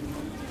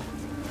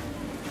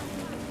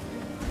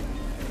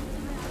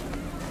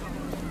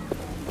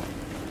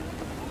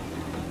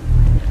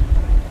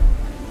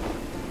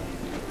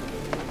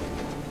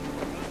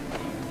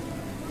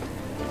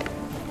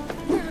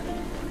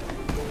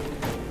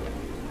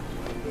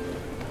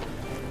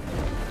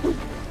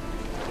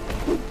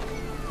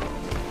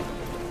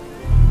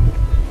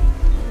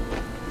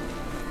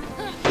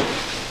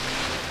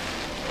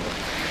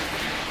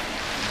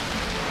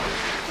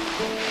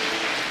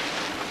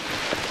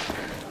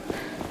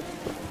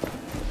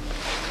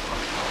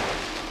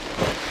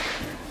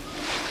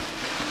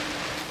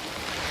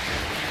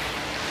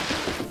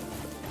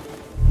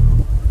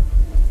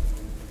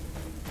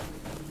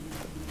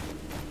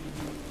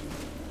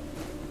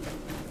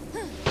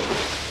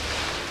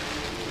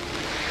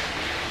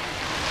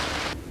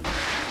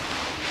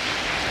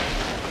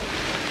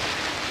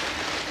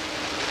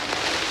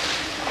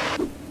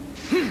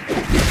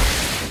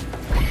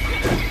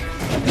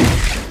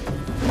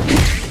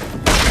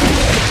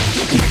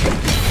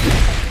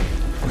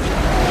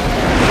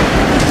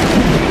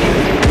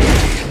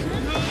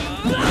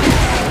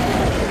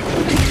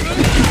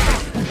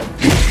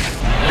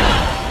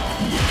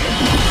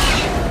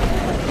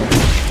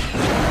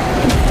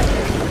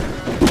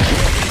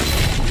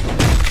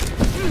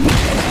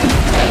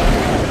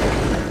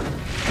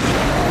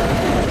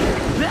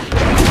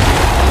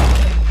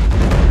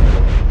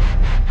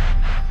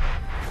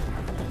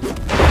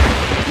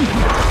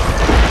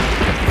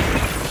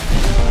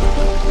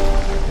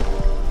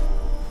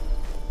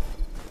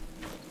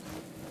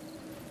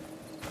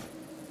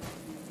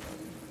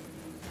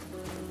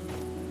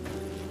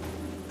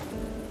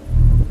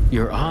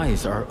 Your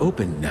eyes are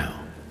open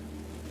now.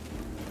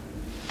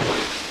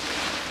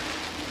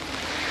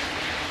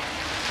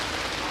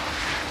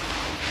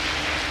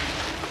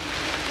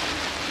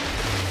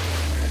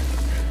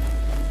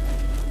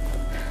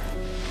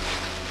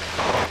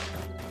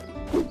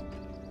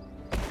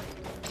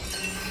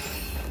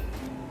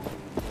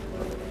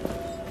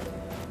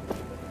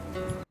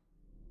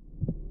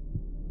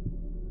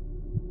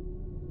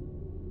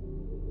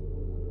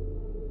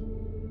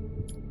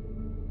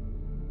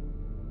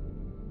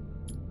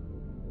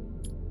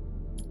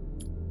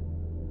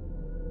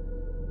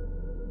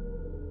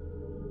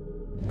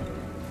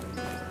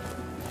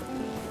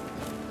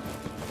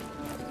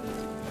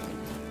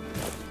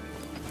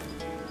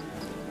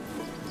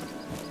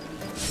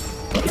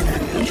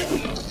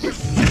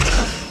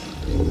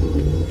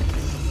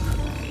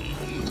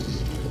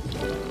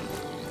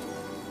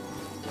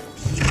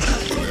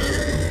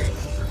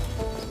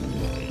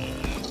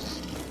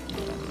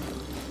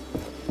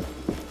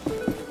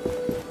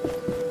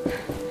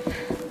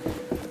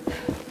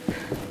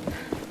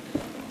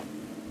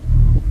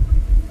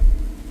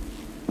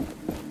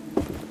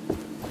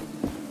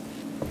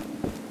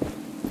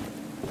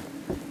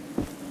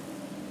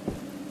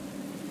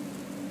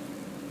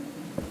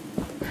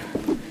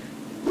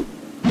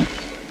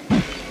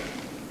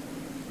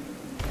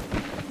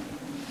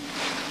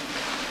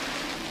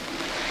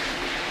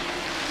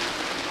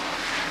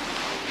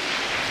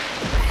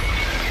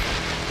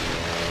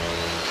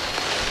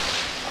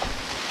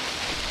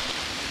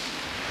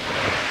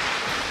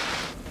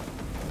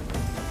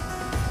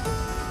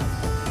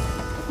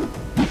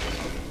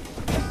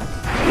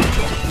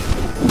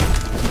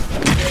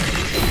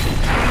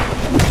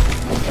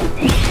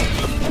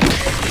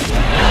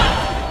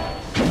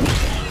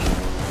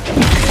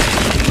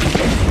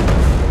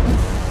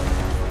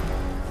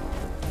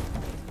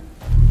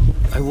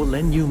 I will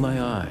lend you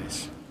my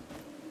eyes.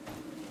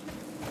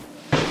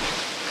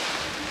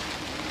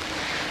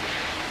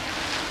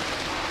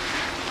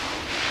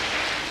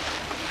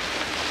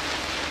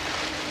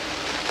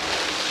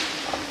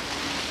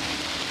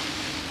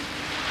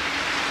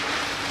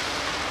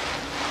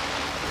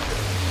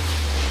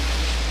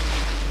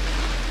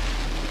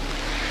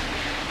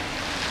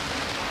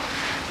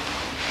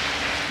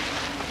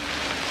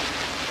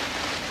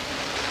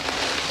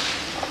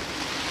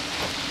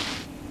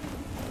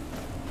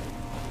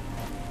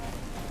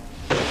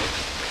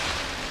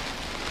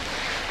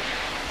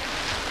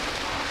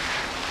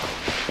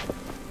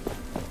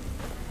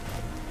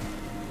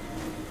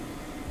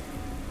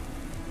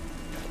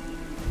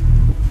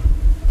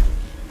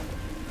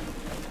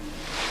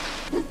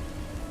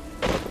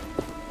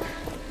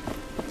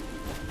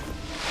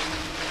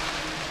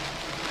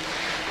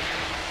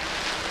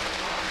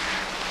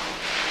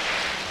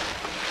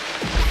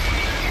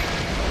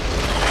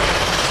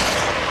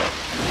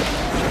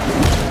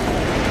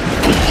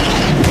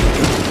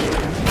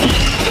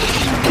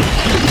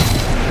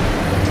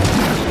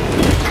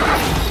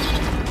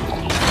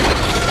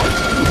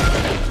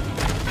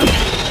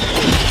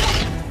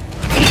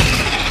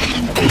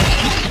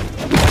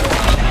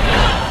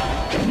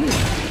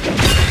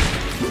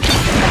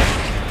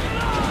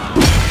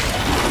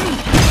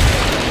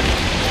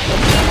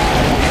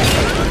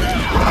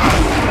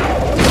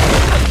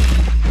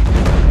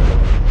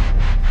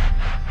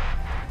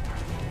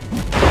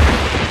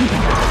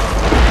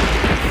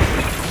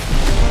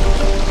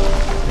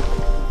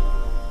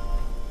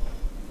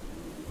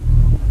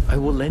 I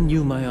will lend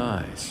you my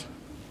eyes.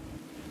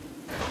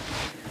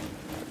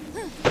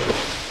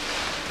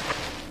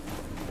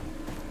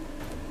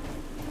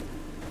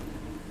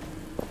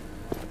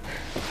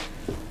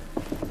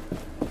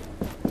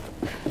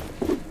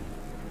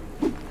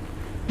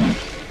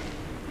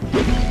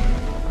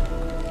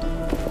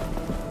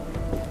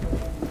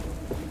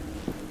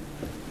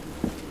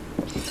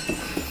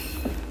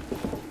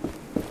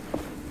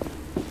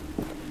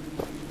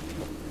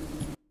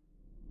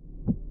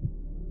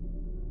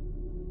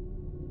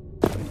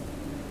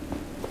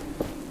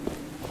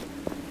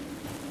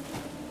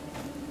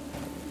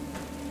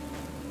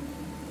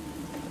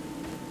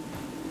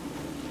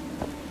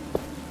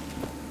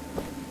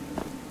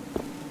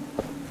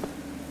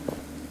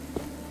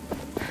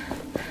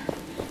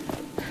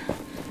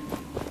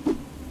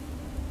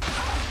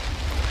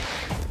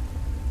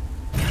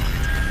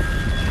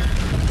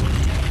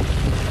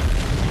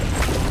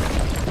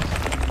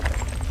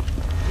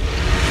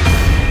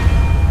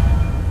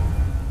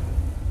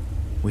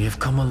 We have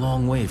come a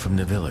long way from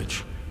the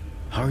village.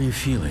 How are you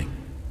feeling?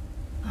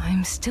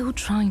 I'm still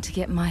trying to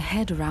get my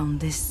head around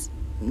this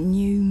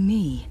new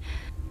me.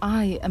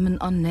 I am an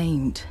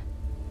unnamed.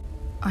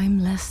 I'm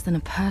less than a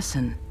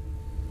person.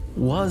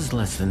 Was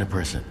less than a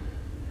person.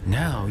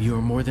 Now you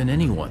are more than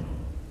anyone.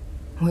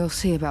 We'll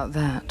see about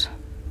that.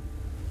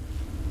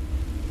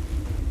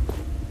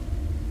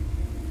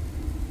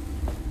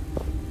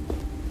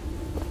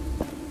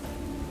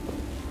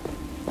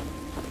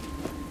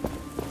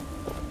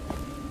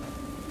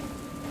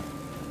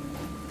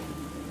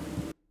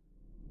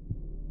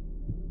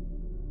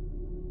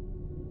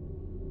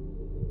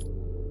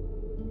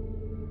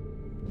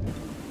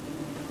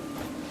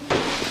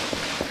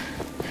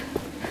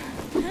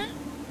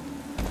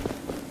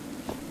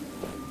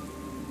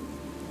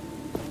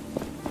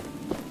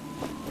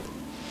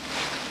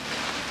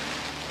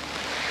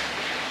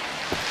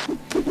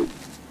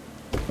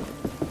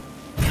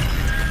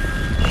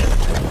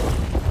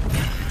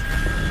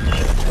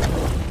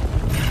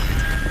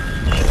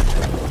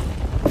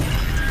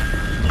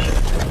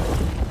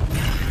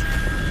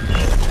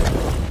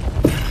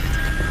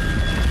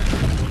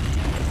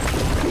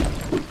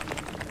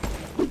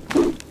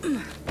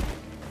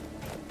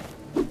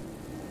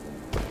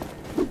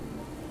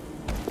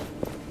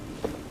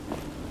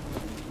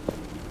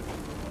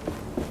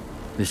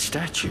 The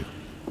statue.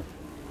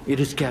 It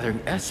is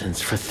gathering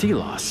essence for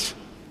Thelos.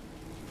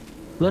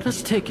 Let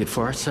us take it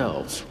for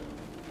ourselves.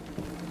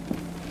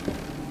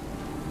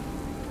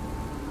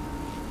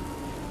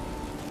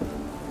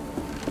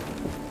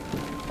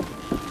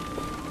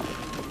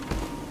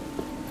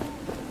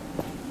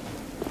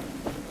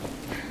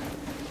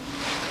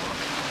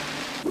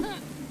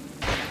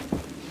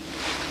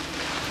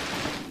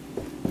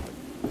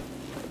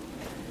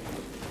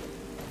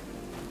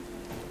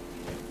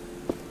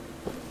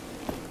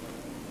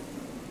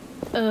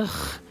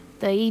 Ugh,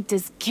 the heat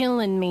is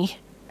killing me.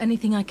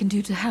 Anything I can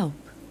do to help?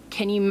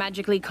 Can you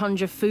magically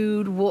conjure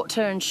food,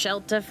 water, and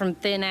shelter from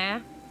thin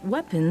air?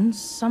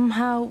 Weapons,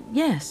 somehow,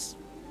 yes.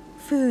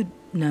 Food,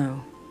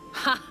 no.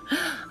 Ha!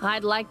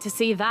 I'd like to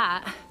see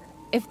that.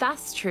 If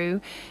that's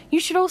true, you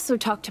should also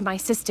talk to my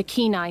sister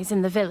Keen Eyes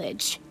in the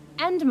village.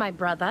 And my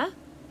brother.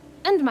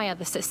 And my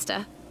other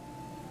sister.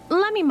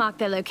 Let me mark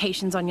their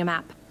locations on your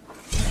map.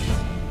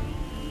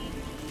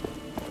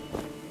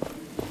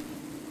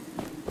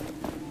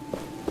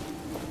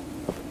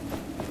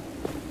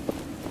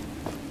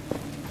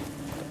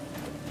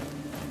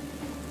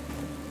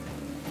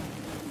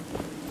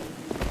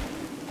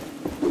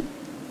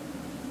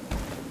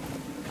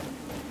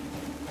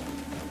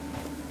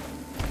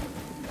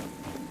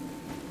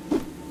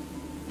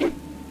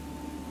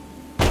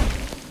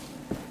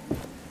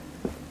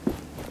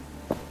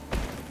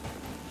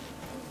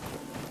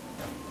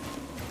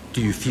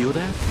 Do you feel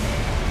that?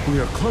 We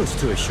are close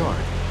to a shard.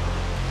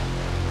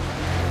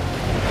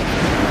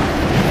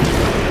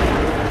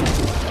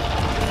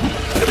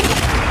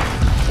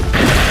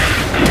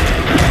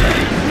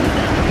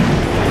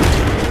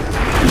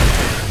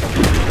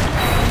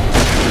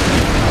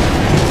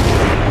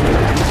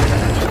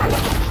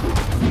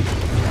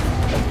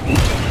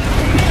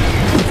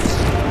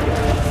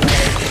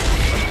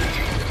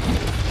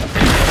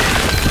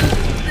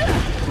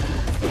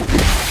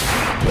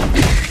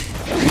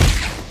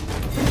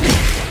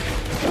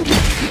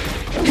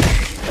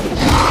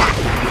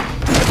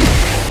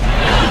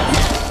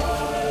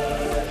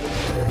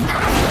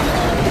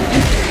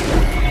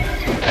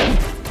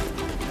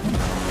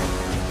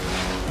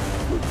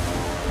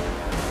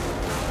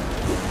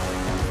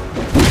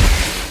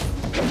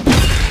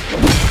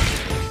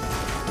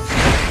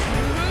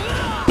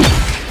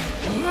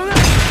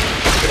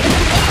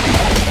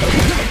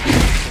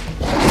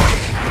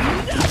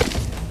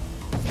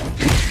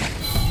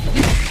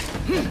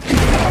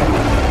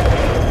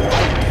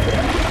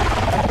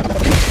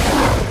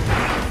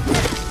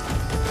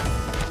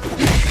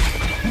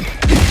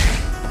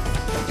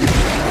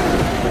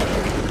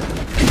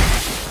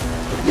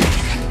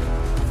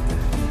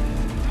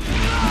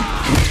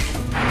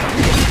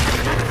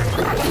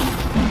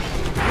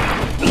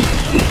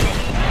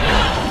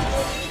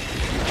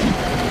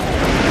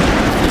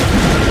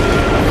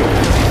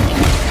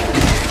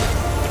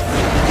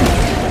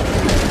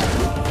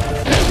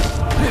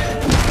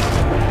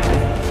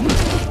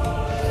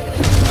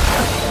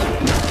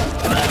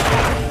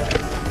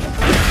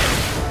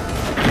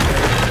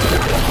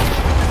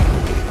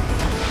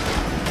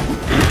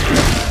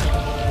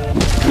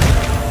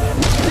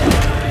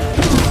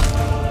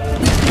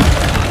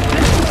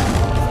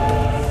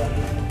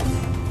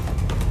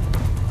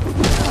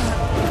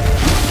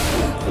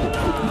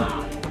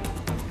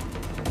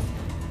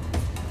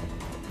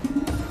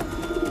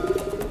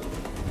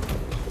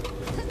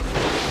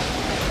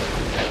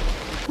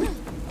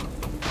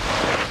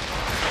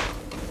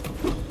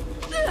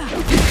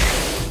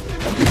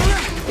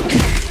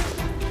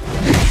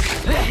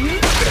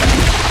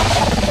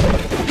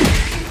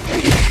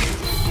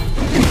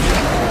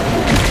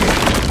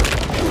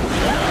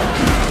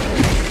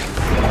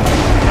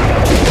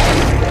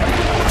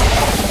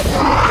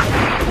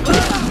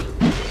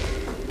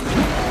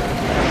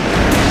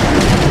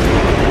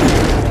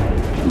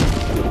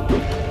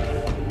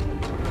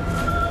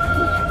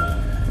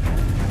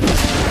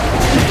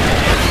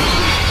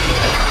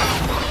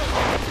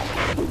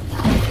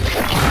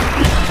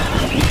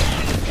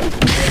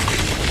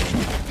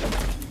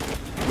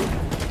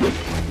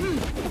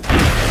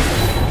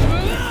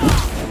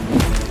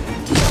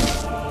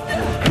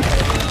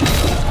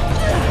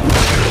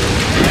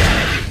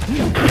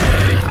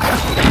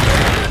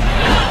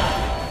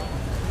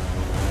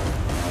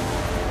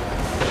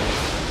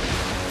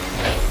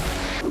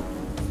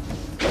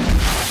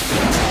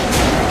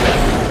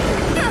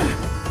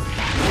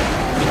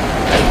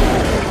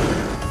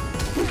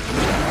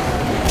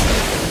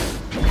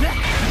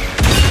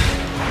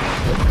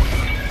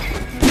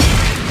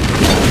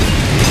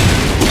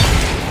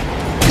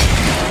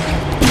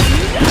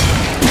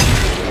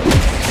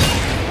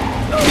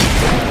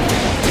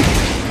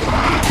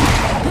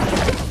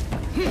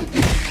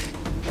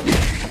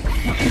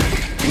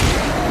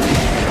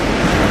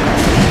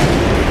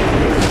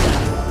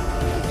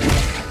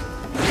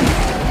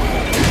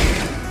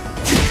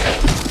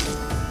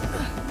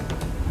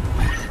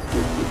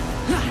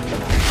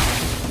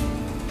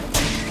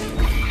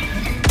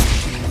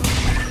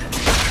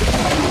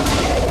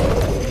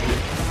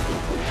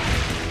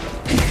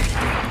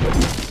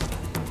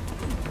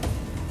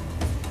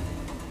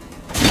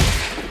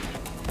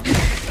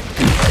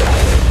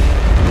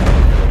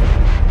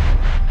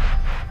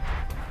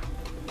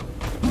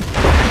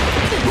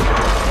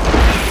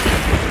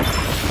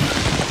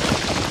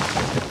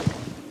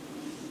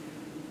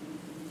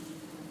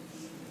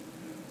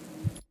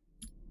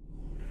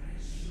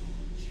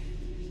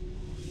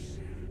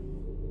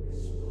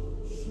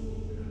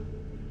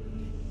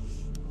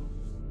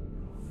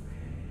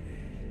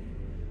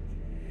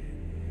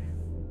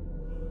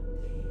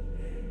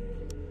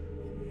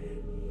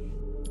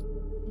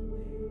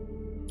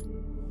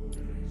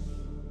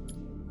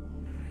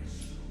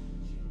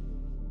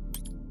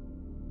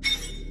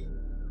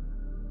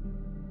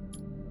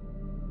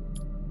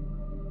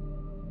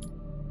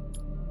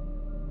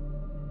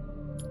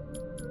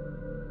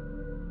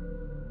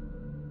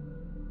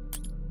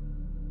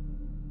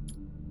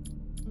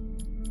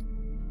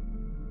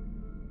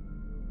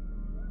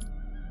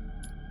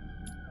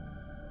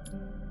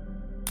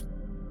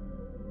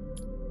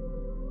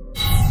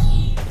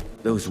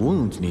 Those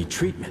wounds need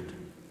treatment.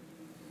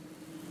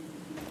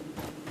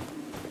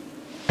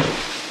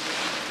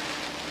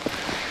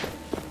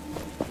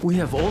 We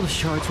have all the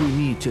shards we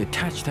need to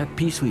attach that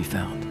piece we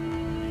found.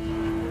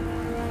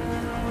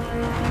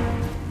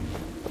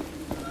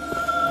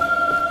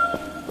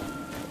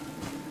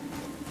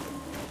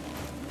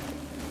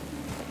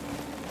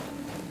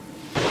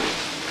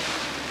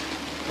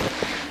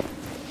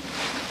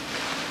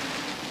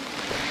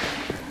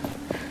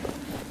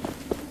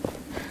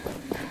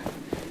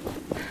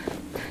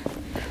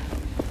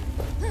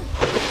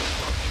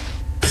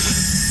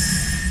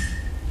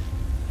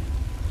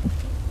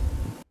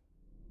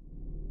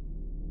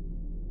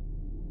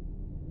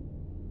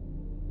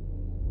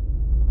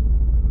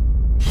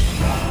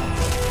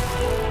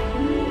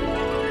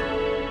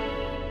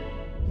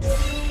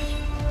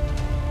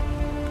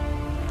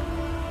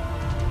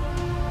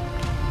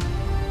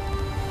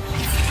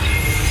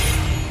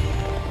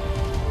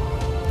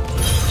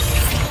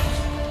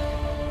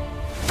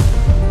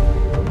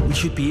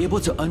 We should be able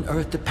to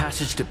unearth the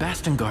passage to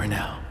Bastengar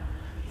now.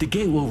 The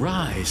gate will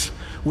rise,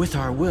 with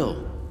our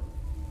will.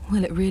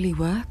 Will it really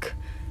work?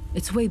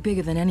 It's way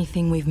bigger than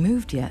anything we've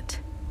moved yet.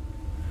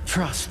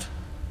 Trust.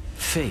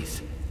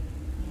 Faith.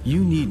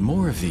 You need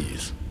more of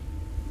these.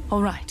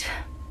 All right.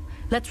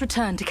 Let's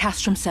return to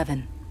Castrum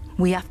 7.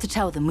 We have to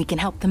tell them we can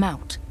help them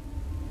out.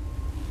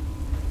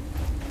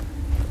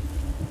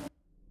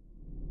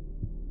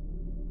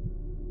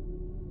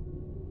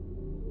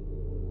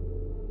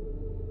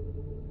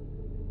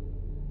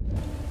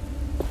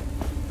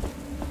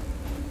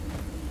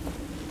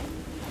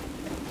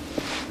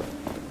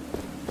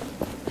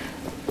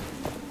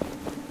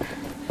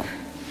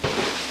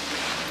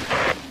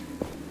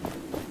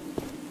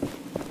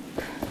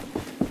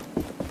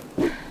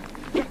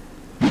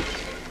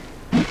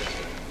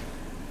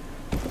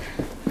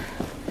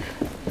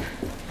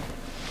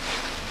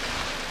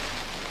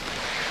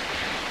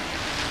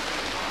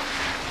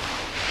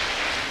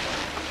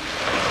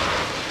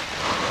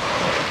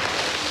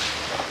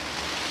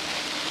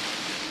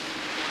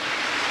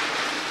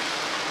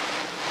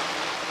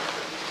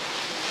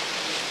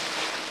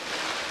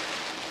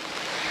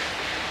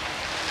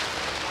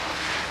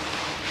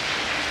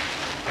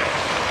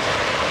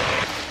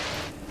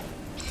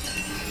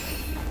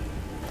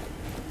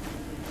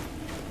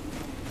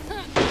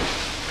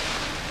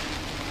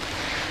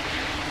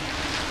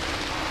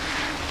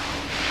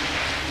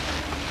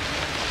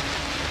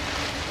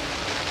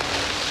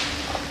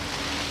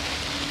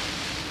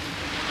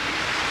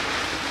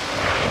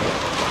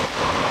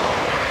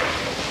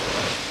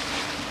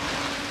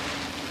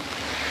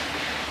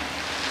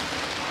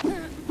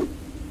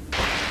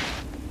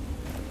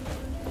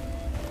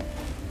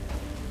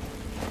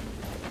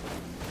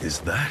 Is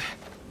that...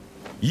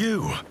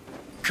 you?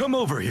 Come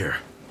over here.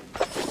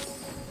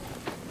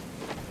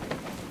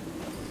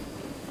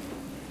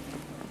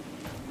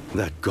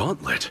 That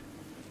gauntlet.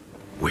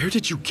 Where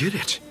did you get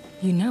it?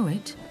 You know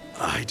it?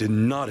 I did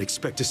not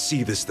expect to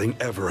see this thing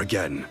ever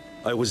again.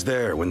 I was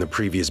there when the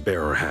previous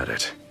bearer had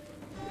it.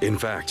 In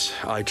fact,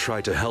 I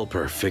tried to help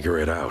her figure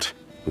it out.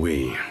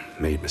 We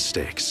made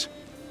mistakes.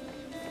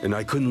 And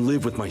I couldn't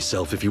live with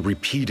myself if you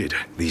repeated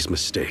these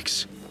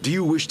mistakes. Do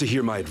you wish to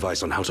hear my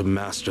advice on how to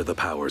master the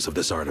powers of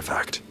this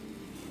artifact?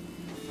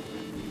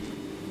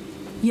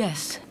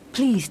 Yes.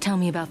 Please tell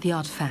me about the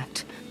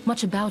artifact.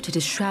 Much about it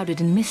is shrouded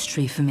in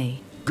mystery for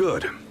me.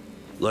 Good.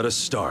 Let us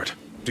start.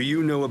 Do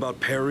you know about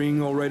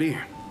parrying already?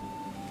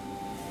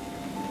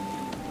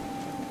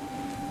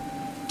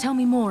 Tell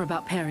me more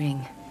about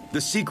parrying. The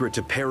secret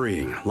to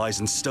parrying lies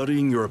in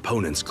studying your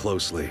opponents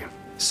closely.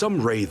 Some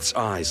wraiths'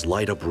 eyes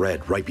light up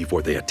red right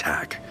before they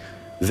attack.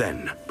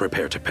 Then,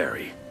 prepare to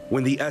parry.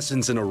 When the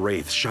essence in a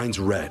wraith shines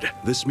red,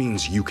 this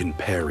means you can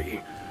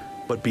parry.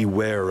 But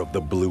beware of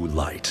the blue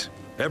light.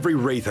 Every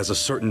wraith has a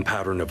certain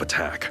pattern of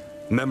attack.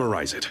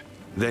 Memorize it.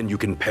 Then you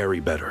can parry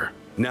better.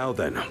 Now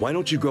then, why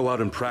don't you go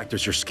out and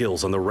practice your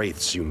skills on the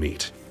wraiths you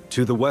meet?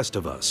 To the west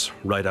of us,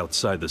 right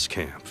outside this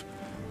camp,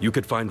 you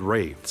could find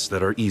wraiths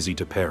that are easy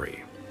to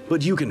parry.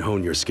 But you can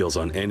hone your skills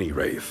on any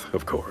wraith,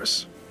 of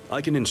course.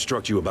 I can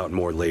instruct you about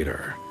more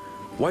later.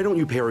 Why don't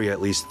you parry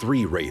at least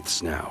 3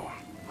 wraiths now?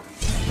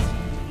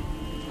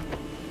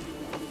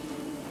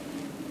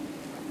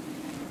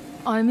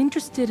 I'm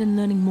interested in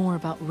learning more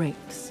about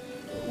wraiths.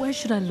 Where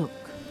should I look?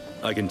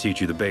 I can teach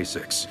you the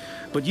basics,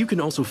 but you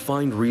can also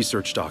find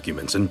research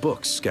documents and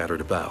books scattered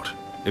about.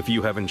 If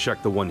you haven't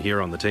checked the one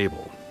here on the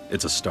table,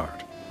 it's a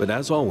start. But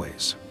as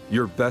always,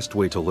 your best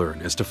way to learn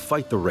is to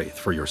fight the wraith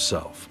for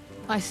yourself.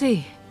 I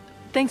see.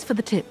 Thanks for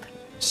the tip.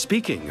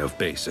 Speaking of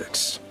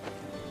basics,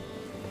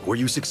 were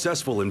you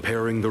successful in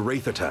parrying the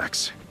wraith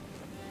attacks?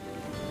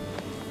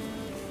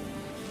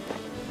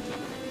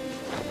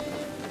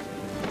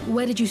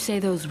 Where did you say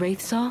those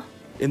wraiths are?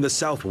 In the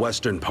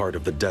southwestern part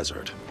of the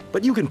desert.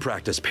 But you can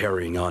practice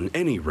parrying on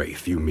any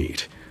wraith you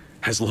meet,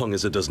 as long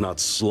as it does not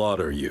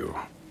slaughter you.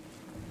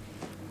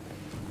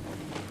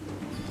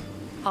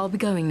 I'll be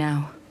going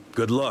now.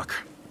 Good luck.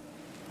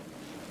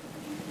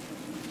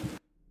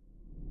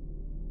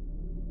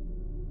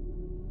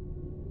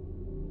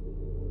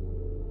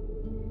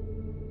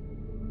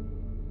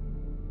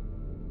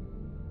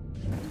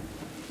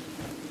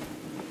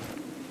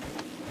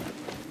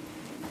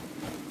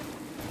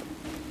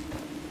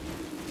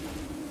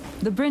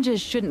 The bridges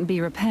shouldn't be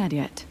repaired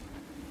yet.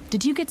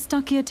 Did you get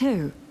stuck here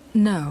too?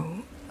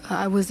 No.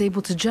 I was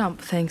able to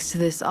jump thanks to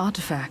this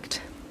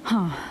artifact.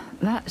 Huh.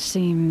 That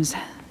seems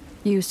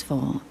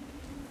useful.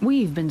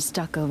 We've been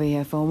stuck over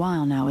here for a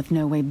while now with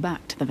no way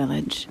back to the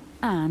village.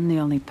 And the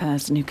only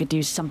person who could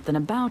do something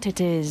about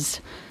it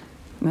is...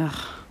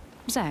 Ugh.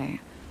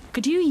 Say,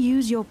 could you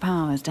use your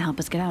powers to help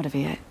us get out of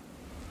here?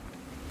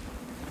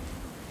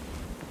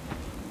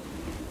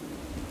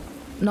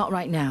 Not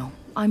right now.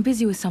 I'm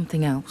busy with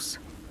something else.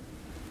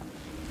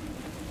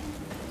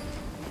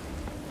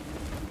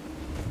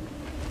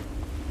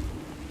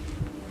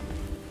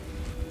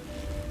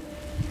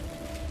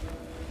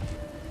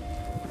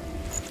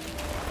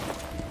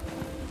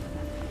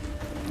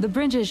 The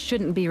bridges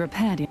shouldn't be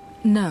repaired yet.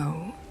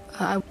 No.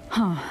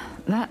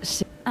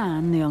 That's...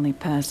 And the only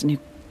person who...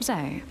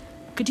 Say,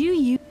 could you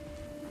use...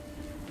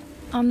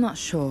 I'm not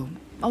sure.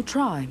 I'll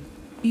try.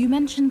 You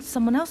mentioned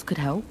someone else could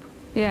help?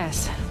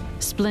 Yes.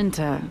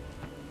 Splinter.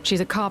 She's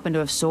a carpenter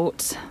of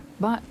sorts,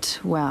 but,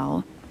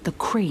 well, the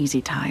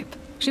crazy type.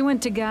 She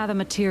went to gather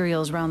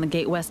materials around the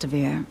gate west of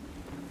here.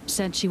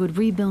 Said she would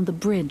rebuild the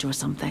bridge or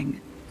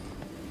something.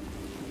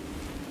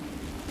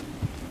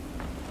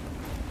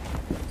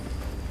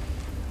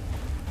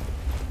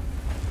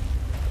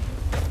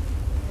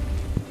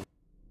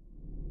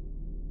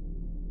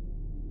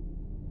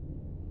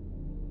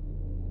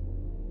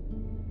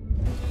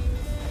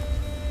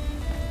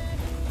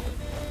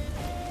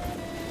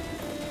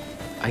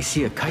 I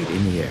see a kite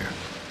in the air.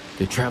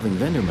 The traveling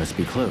vendor must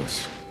be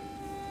close.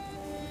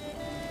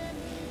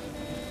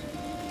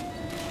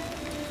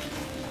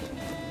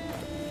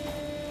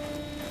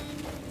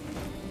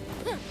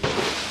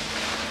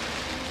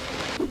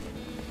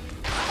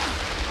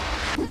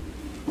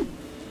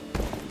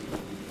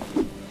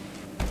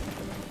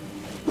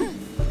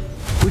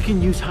 We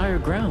can use higher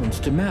grounds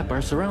to map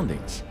our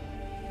surroundings.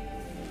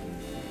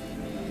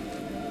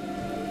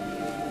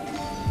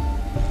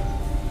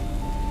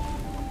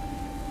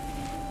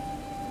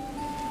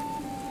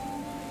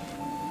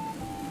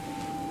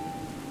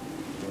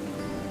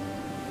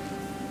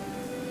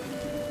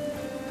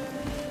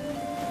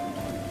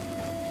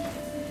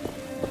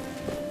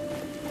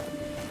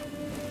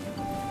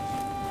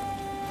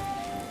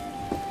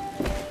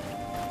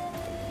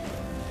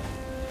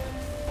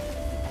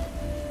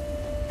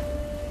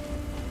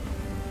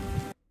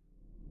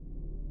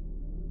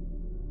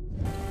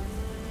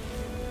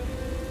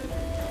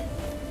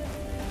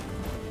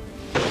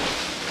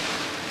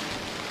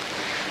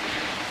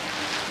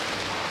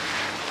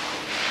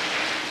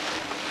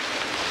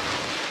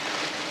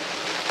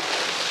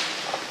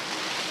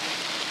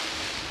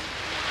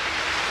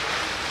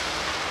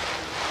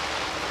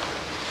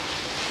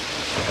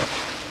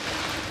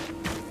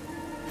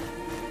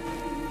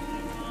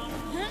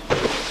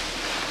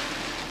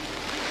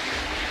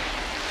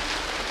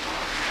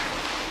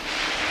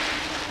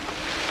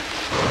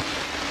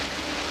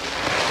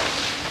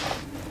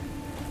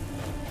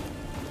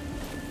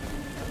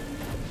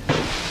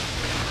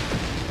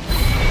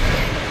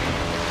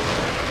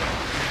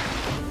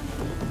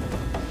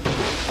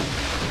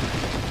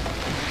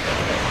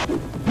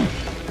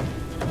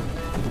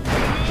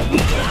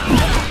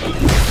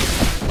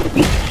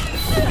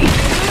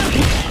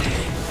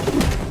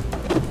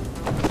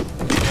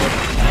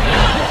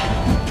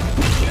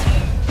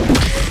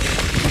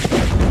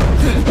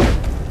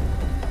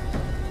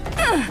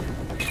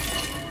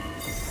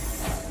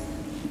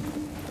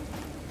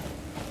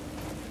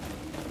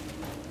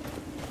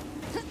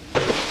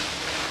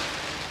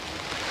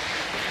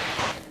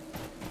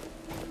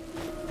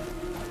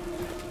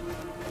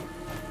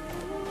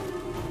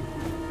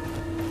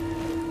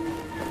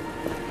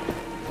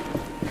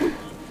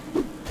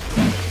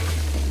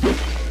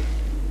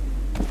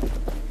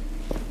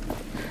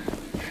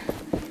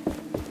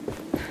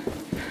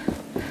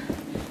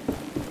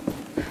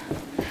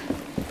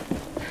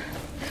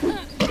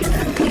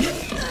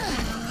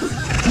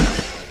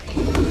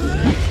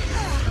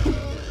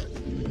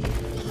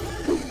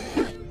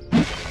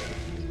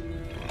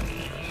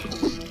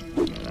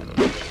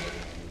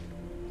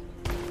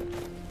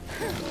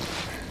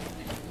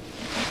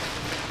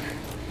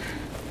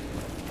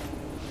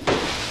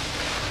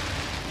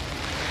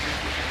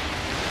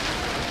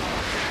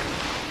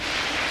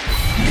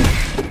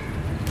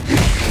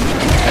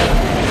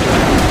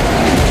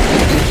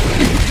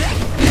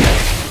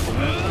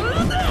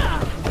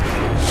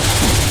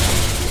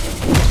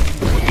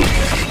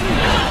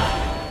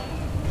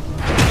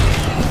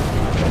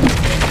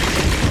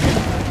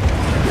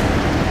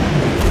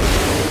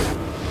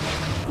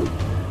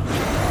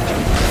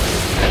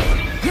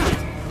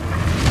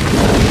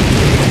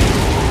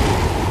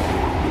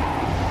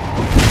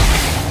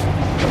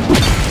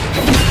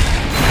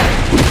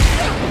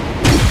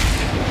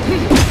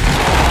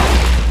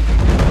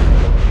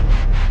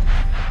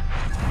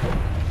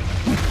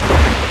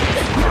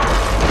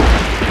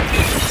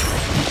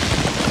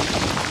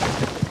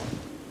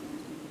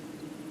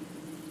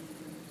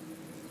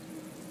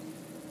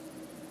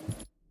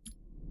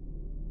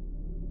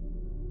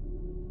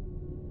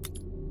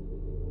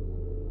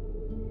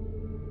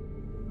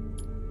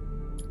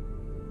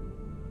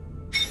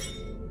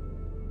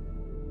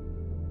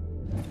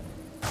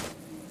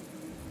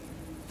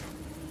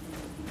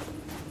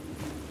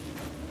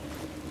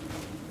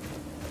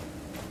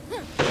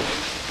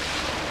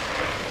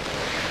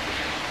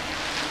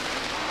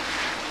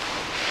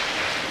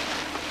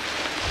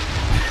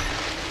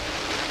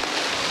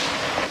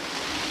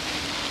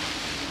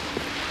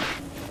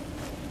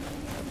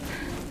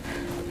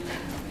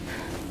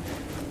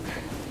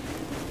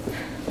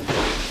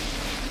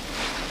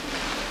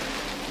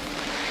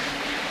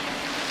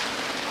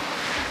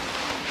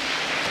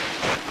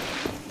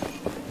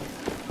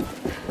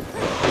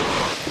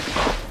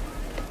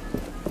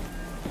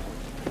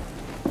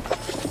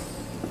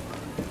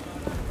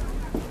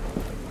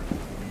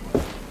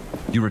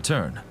 you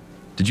return?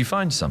 Did you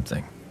find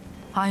something?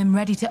 I am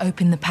ready to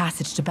open the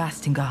passage to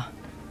Bastingar.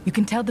 You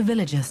can tell the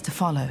villagers to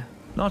follow.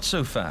 Not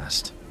so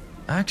fast.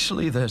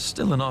 Actually, there's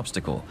still an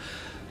obstacle.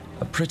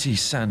 A pretty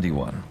sandy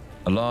one.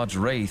 A large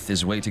wraith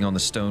is waiting on the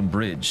stone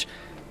bridge.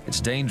 It's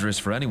dangerous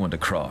for anyone to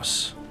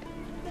cross.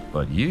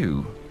 But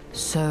you...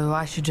 So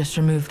I should just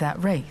remove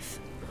that wraith?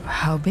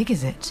 How big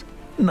is it?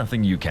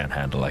 Nothing you can't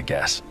handle, I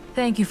guess.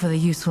 Thank you for the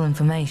useful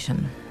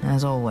information,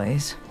 as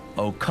always.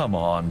 Oh, come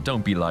on,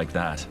 don't be like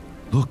that.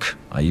 Look,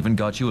 I even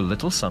got you a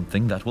little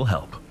something that will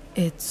help.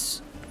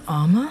 It's...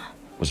 armor?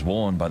 Was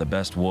worn by the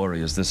best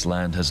warriors this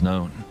land has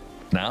known.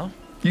 Now,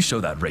 you show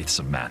that wraith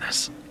some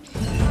manners.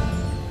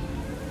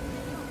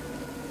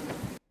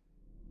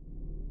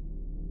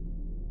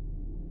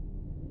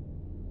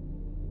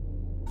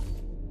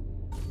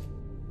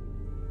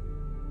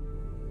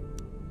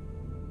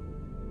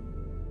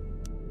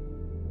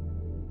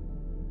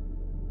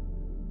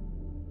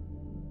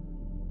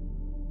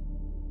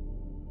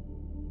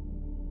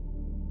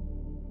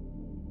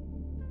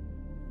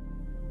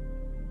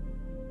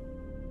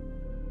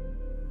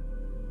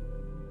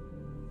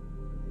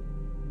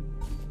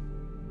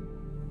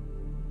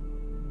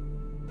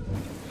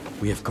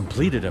 We have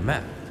completed a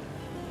map.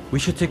 We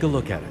should take a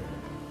look at it.